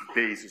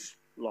 bases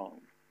long.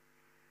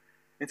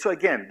 And so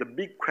again, the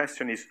big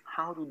question is,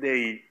 how do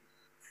they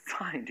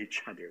find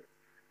each other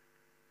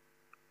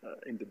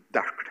in the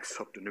darkness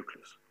of the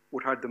nucleus?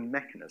 What are the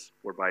mechanisms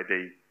whereby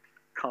they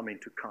come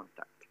into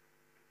contact?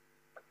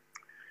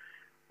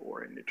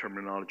 Or in the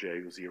terminology I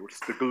use here, it's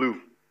the glue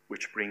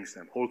which brings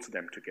them, holds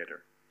them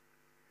together.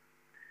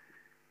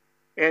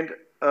 And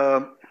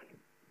a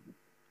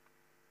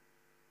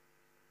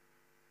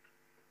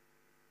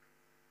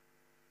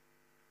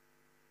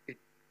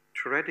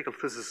theoretical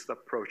physicist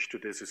approach to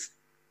this is,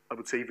 I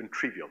would say, even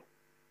trivial.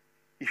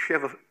 If you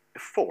have a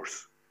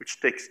force which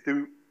takes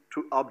two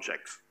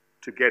objects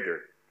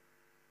together,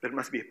 there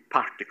must be a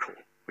particle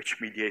which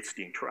mediates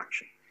the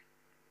interaction.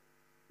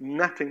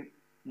 Nothing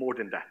more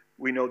than that.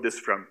 We know this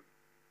from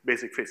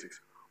basic physics.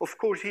 Of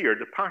course, here,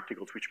 the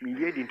particles which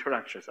mediate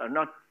interactions are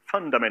not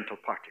fundamental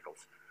particles,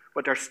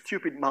 but are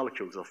stupid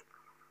molecules of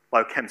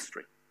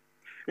biochemistry.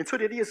 And so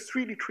the idea is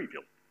really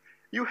trivial.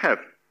 You have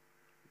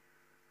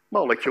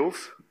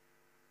molecules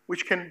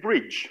which can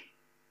bridge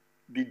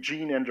the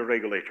gene and the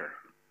regulator.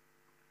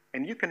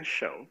 And you can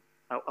show,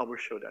 I will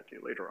show that to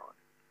you later on,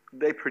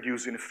 they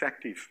produce an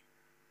effective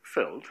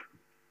field,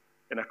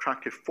 an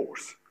attractive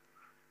force.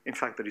 In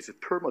fact, there is a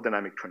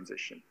thermodynamic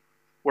transition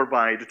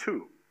whereby the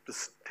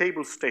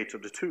stable states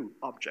of the two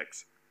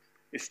objects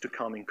is to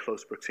come in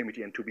close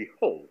proximity and to be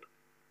held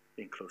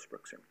in close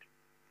proximity.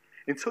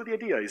 And so the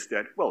idea is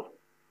that, well,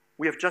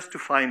 we have just to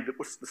find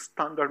what's the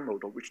standard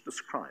model which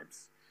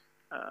describes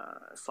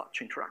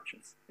such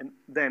interactions. And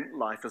then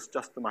life is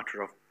just a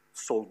matter of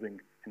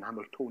solving an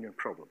Hamiltonian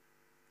problem.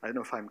 I don't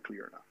know if I'm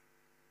clear enough.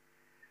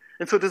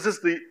 And so this is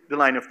the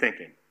line of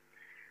thinking.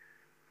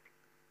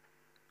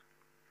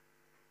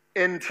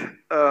 And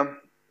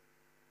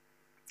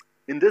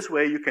in this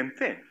way, you can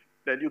think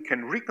that you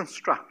can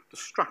reconstruct the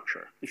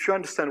structure. If you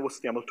understand what's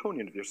the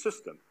Hamiltonian of your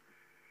system,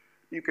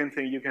 you can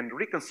think you can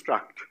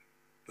reconstruct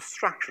the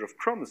structure of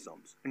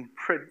chromosomes and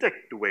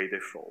predict the way they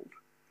fold.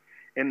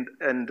 And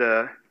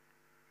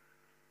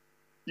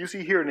you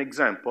see here an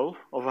example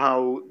of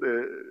how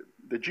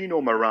the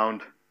genome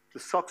around the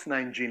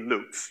SOX9 gene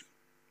looks.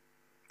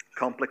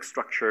 Complex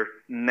structure,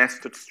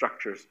 nested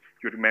structures.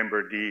 You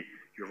remember the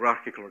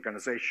hierarchical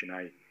organization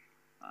I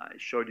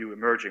showed you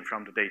emerging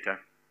from the data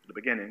at the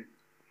beginning.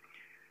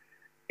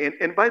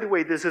 And by the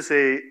way, this is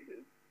the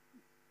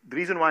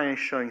reason why I'm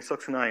showing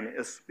SOX9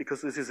 is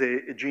because this is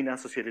a gene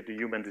associated to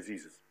human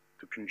diseases,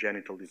 to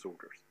congenital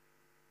disorders.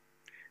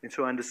 And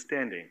so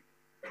understanding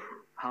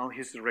how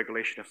is the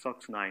regulation of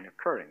SOX9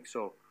 occurring?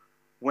 So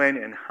when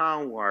and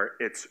how are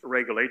its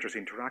regulators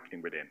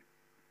interacting with it?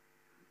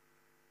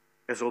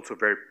 There's also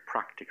very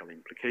practical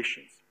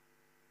implications.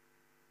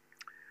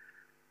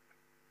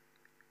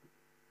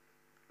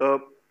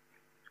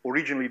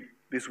 Originally,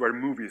 these were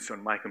movies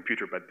on my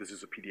computer, but this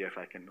is a PDF.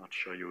 I cannot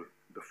show you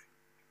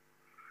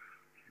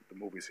the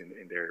movies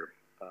in their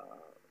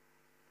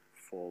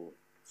full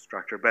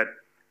structure. But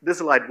this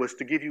slide was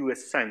to give you a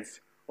sense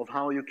of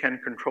how you can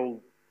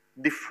control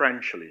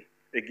differentially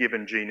a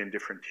given gene in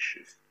different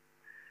tissues.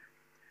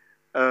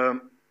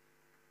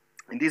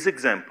 In this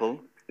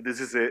example, this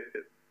is a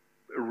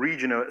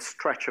regional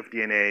stretch of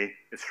DNA.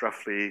 It's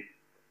roughly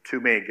 2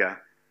 mega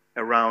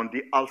around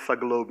the alpha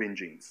globin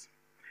genes.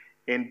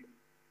 And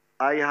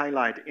I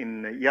highlight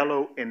in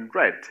yellow and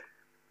red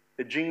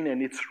a gene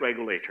and its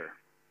regulator.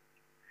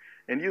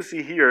 And you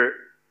see here,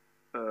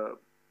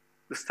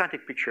 the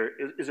static picture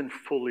isn't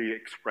fully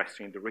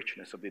expressing the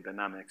richness of the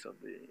dynamics of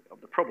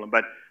the problem.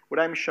 But what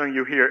I'm showing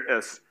you here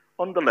is,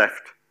 on the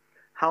left,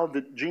 how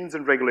the genes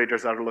and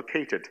regulators are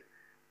located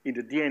in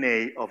the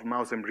DNA of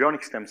mouse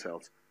embryonic stem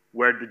cells,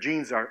 where the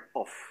genes are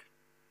off.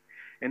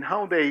 And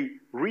how they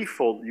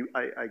refold,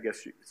 I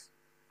guess it's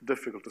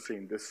difficult to see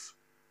in this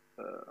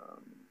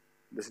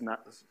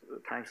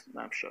time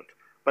snapshot.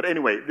 But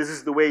anyway, this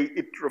is the way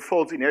it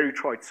refolds in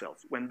erythroid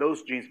cells when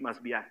those genes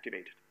must be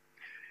activated.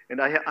 And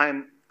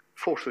I'm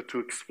forced to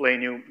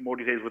explain you more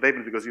details with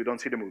April because you don't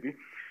see the movie.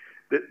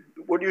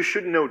 What you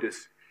should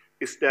notice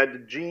is that the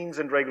genes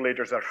and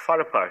regulators are far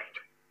apart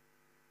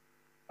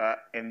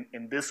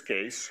in this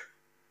case,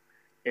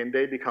 and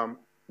they become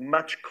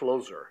much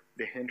closer.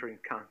 They enter in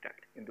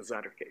contact in this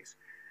other case.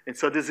 And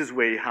so this is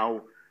way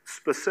how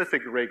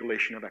specific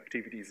regulation of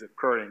activity is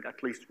occurring,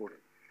 at least for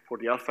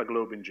the alpha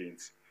globin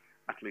genes,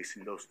 at least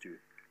in those two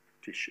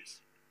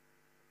tissues.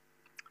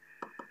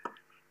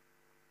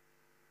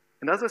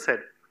 And as I said,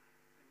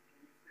 can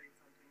you say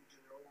something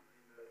general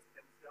in the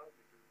stem cell?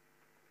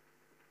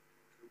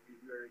 Because we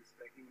were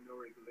expecting no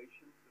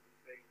regulation, so to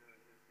say, in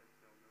the stem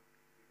cell, no?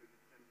 Because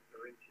it can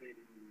differentiate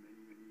in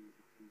many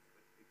different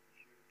specific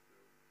tissues.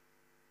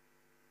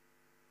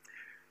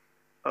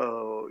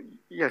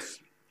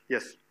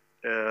 Yes.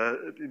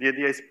 The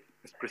idea is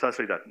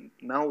precisely that.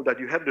 Now that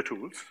you have the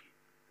tools,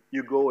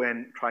 you go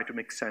and try to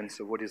make sense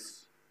of what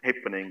is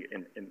happening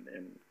in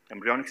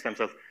embryonic stem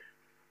cells.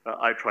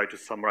 I try to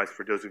summarize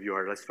for those of you who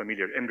are less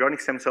familiar. Embryonic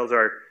stem cells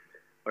are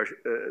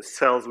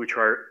cells which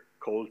are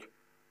called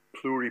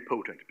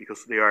pluripotent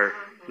because they are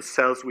the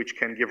cells which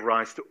can give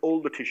rise to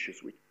all the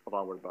tissues of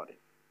our body.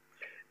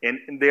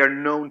 And they are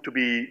known to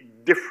be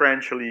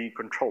differentially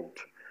controlled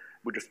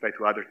with respect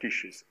to other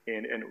tissues.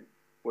 And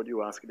what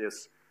you ask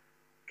is,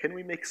 can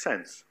we make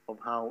sense of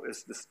how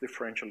is this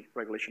differential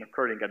regulation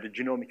occurring at the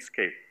genomic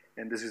scale?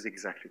 And this is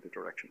exactly the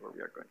direction where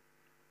we are going.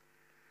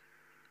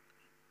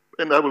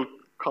 And I will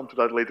come to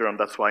that later on.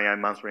 That's why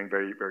I'm answering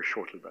very, very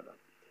shortly about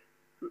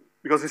that.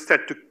 Because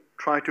instead, to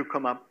try to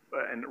come up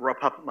and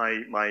wrap up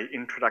my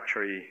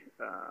introductory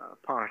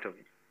part of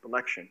the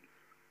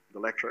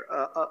lecture,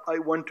 I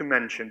want to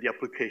mention the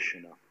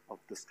application of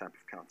this type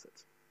of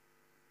concepts.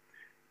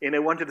 And I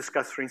want to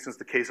discuss, for instance,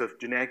 the case of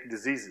genetic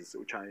diseases,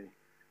 which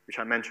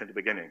I mentioned at the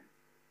beginning.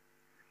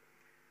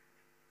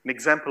 An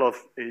example of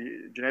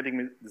a genetic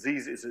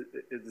disease is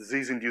a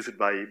disease induced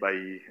by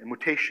a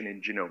mutation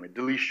in genome, a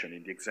deletion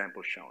in the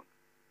example shown.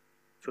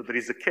 So there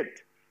is a kid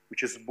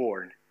which is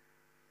born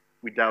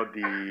without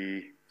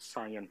the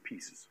cyan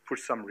pieces for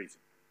some reason.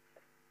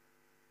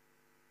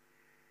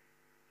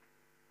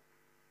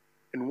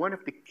 And one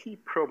of the key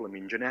problems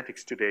in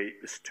genetics today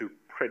is to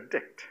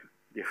predict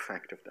the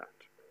effect of that,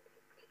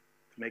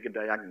 to make a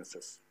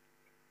diagnosis.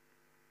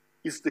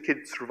 Is the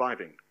kid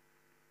surviving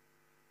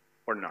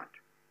or not?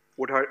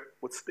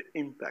 What's the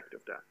impact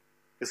of that?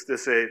 Is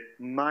this a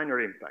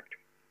minor impact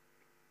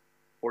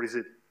or is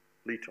it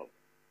lethal?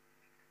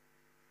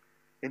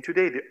 And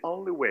today, the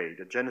only way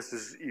that geneticists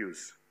is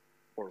used,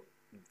 or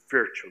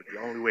virtually the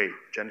only way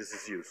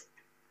geneticists is used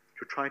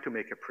to try to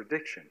make a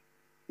prediction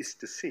is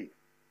to see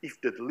if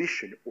the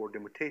deletion or the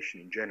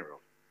mutation in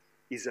general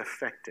is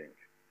affecting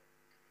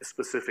a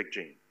specific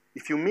gene.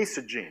 If you miss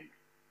a gene,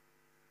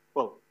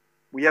 well,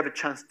 we have a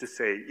chance to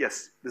say,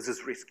 yes, this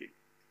is risky.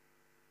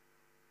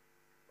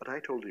 But I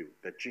told you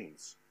that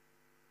genes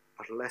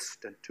are less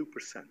than 2%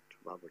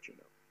 of our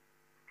genome.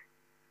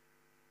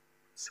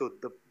 So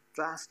the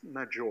vast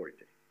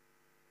majority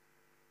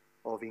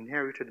of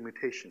inherited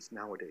mutations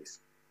nowadays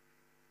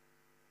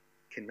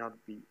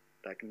cannot be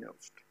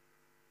diagnosed.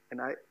 And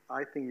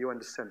I think you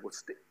understand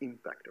what's the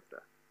impact of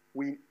that.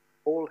 We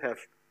all have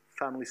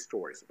family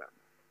stories about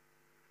that.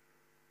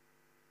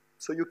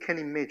 So you can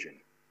imagine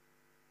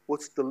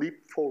what's the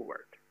leap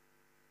forward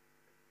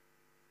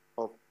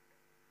of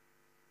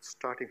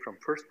starting from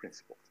first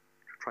principles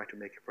to try to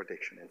make a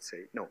prediction and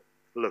say, no,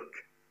 look,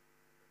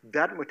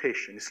 that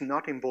mutation is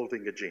not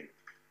involving a gene,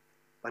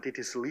 but it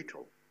is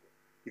lethal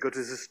because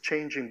this is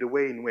changing the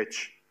way in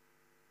which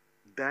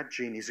that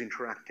gene is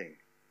interacting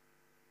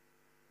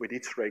with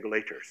its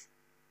regulators.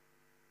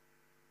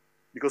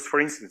 Because, for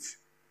instance,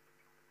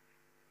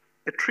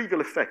 a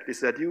trivial effect is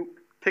that you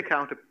take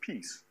out a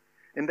piece,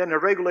 and then a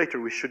regulator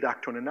which should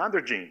act on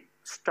another gene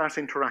starts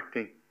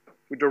interacting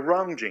with the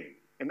wrong gene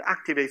and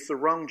activates the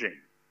wrong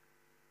gene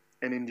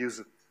and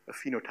induces a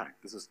phenotype.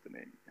 This is the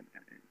name in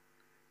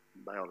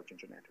biology and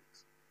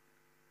genetics.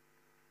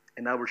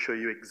 And I will show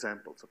you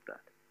examples of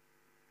that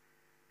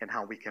and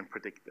how we can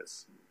predict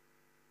this.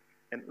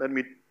 And let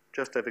me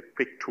just have a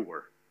quick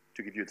tour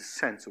to give you the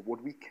sense of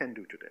what we can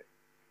do today.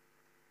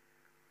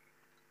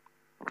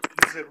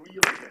 This is a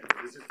real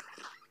example.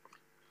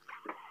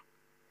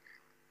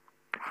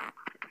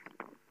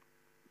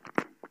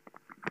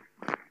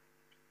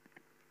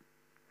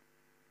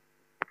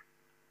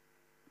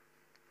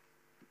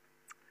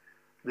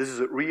 This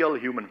is a real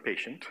human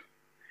patient,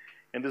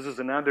 and this is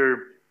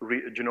another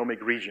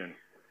genomic region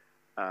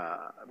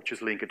which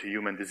is linked to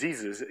human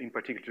diseases, in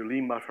particular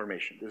limb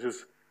malformation. This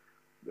is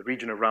the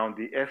region around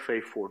the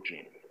FA4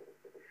 gene.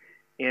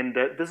 And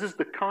this is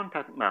the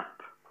contact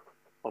map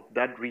of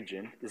that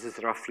region. This is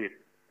roughly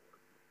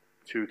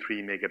 2-3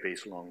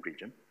 megabase long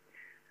region.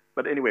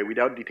 But anyway,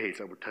 without details,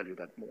 I will tell you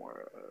that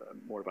more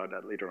about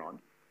that later on.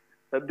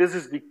 This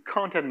is the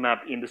content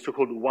map in the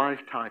so-called wild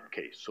type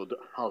case, so the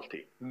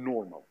healthy,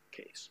 normal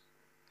case.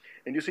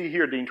 And you see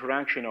here the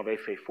interaction of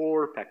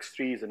FA4,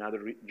 PAX3 is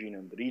another gene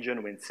in the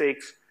region, WIN6,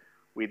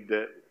 with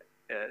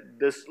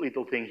this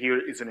little thing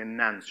here is an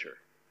enhancer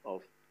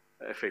of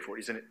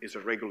FA4, is a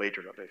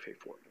regulator of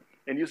FA4.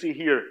 And you see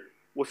here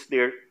what's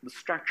there, the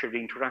structure, the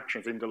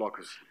interactions in the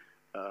locus.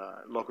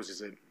 Locus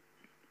is a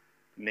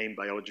name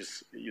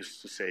biologists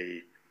used to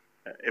say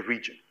a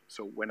region.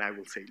 So when I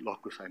will say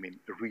locus, I mean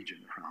a region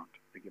around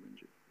the given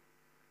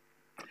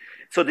gene.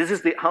 So this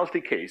is the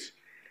healthy case,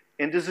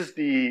 and this is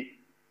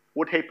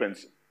what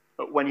happens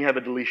when you have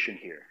a deletion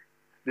here.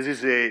 This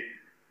is a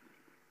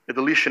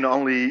deletion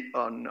only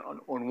on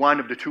one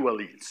of the two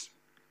alleles.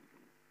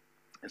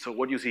 And so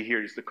what you see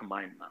here is the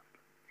combined map.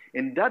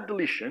 And that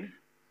deletion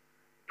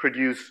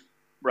produces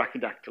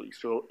brachydactyly,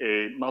 so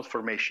a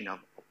malformation of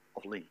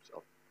limbs,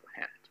 of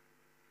the hand.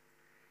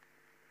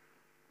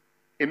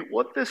 And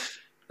what this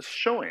is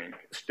showing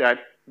is that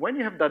when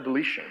you have that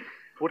deletion,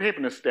 what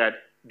happens is that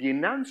the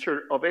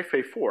enhancer of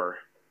FA4,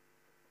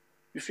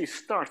 you see,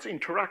 starts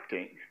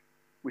interacting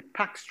with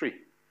PAX3.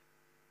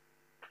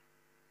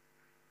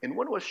 And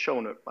what was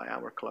shown by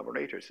our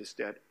collaborators is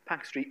that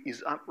PAX3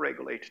 is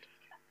upregulated.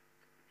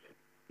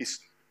 It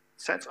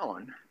sets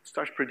on,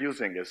 starts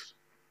producing these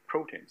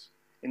proteins,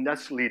 and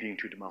that's leading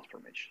to the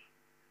malformation.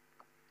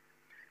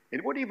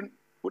 And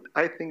what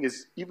I think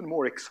is even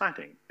more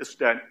exciting is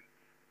that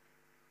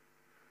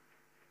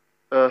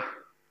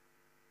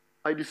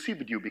I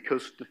deceived you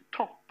because the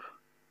top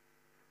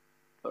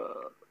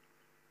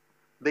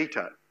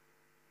data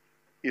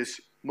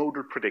is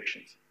model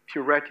predictions,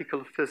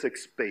 theoretical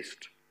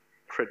physics-based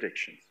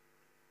predictions.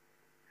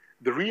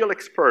 The real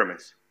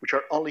experiments, which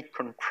are only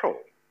control,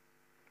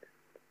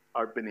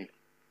 are beneath.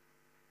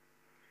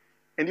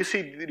 And you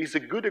see, there is a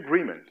good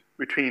agreement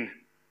between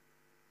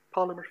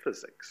polymer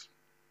physics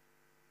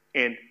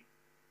and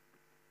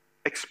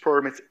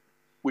experiments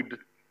with the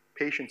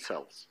patient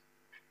cells.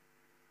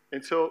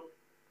 And so,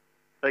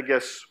 I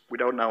guess,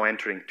 without now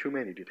entering too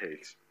many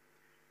details,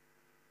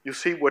 you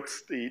see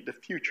what's the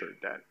future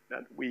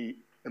that we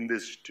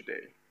envisage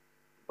today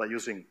by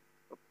using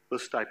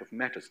this type of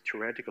methods,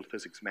 theoretical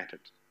physics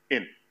methods,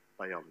 in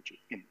biology,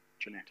 in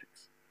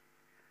genetics.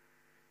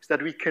 Is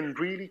that we can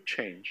really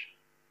change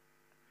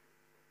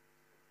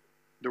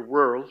the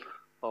world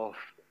of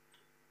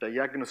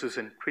diagnosis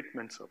and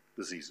treatments of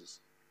diseases.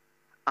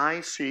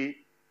 I see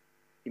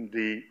in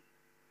the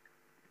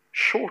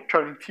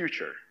short-term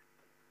future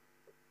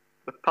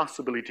the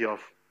possibility of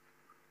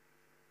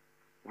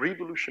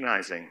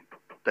revolutionizing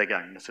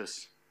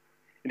diagnosis.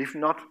 And if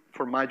not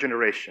for my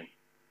generation,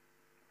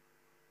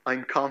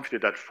 I'm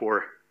confident that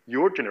for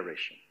your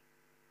generation,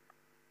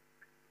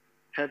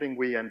 having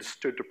we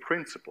understood the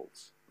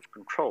principles of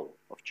control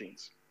of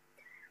genes,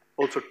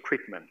 also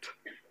treatment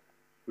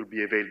will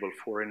be available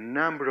for a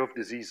number of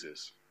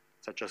diseases,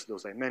 such as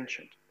those I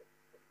mentioned,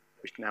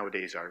 which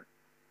nowadays are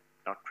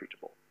not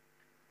treatable.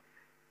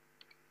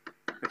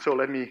 And so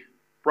let me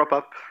wrap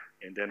up,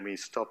 and then we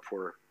stop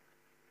for,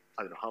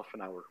 I don't know, half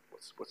an hour.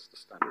 What's the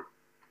standard?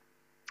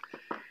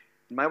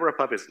 My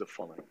wrap-up is the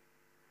following.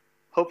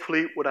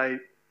 Hopefully, what I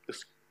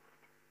just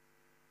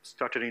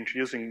started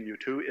introducing you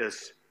to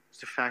is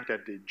the fact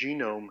that the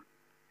genome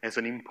has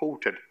an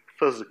important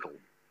physical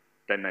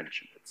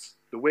dimension. It's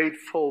the way it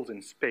falls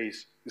in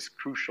space is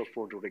crucial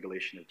for the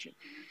regulation of genes.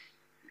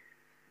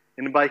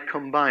 And by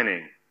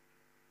combining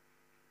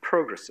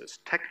progresses,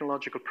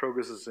 technological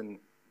progresses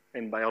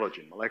in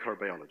biology, molecular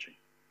biology,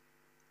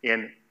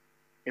 and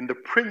in the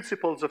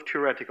principles of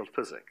theoretical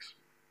physics,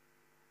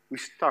 we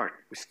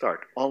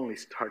only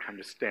start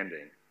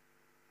understanding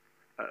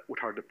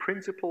what are the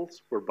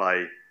principles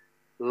whereby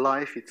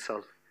life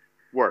itself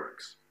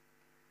works.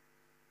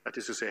 That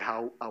is to say,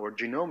 how our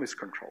genome is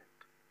controlled.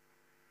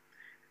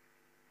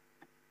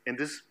 And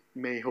this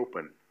may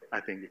open, I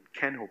think it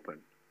can open,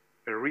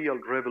 a real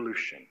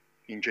revolution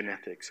in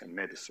genetics and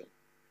medicine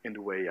in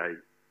the way I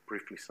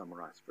briefly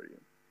summarized for you.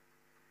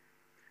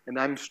 And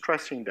I'm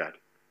stressing that,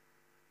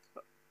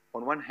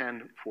 on one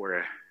hand,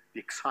 for the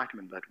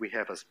excitement that we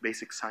have as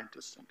basic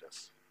scientists in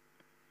this,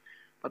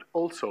 but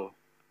also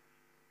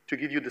to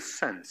give you the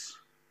sense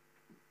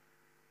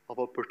of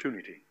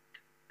opportunity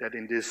that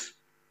in this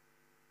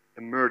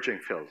emerging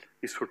field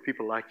is for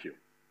people like you.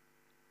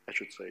 I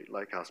should say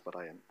like us, but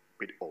I am a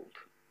bit old.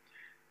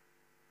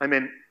 I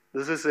mean,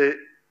 this is a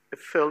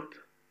field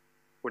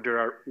where there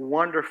are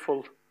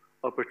wonderful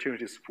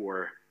opportunities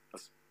for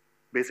us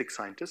basic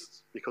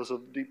scientists because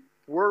of the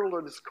world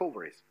of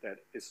discoveries that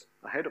is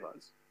ahead of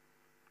us,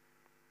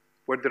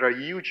 where there are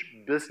huge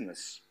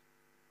business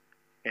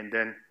and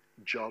then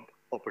job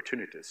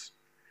opportunities.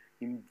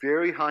 In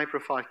very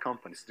high-profile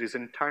companies, there's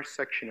an entire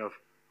section of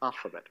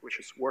Alphabet which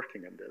is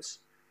working on this.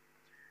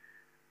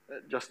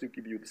 Just to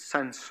give you the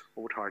sense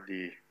of what are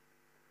the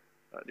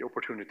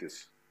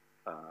opportunities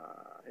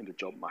in the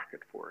job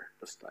market for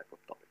this type of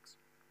topics.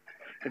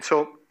 And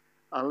so,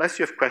 unless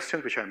you have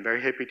questions, which I'm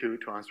very happy to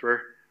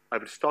answer, I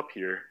will stop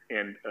here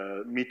and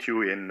meet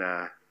you in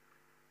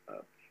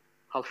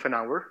half an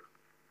hour,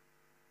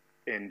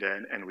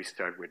 and we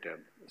start with a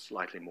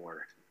slightly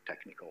more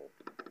technical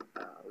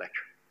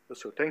lecture.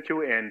 So thank you,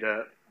 and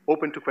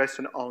open to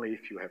question only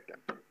if you have them.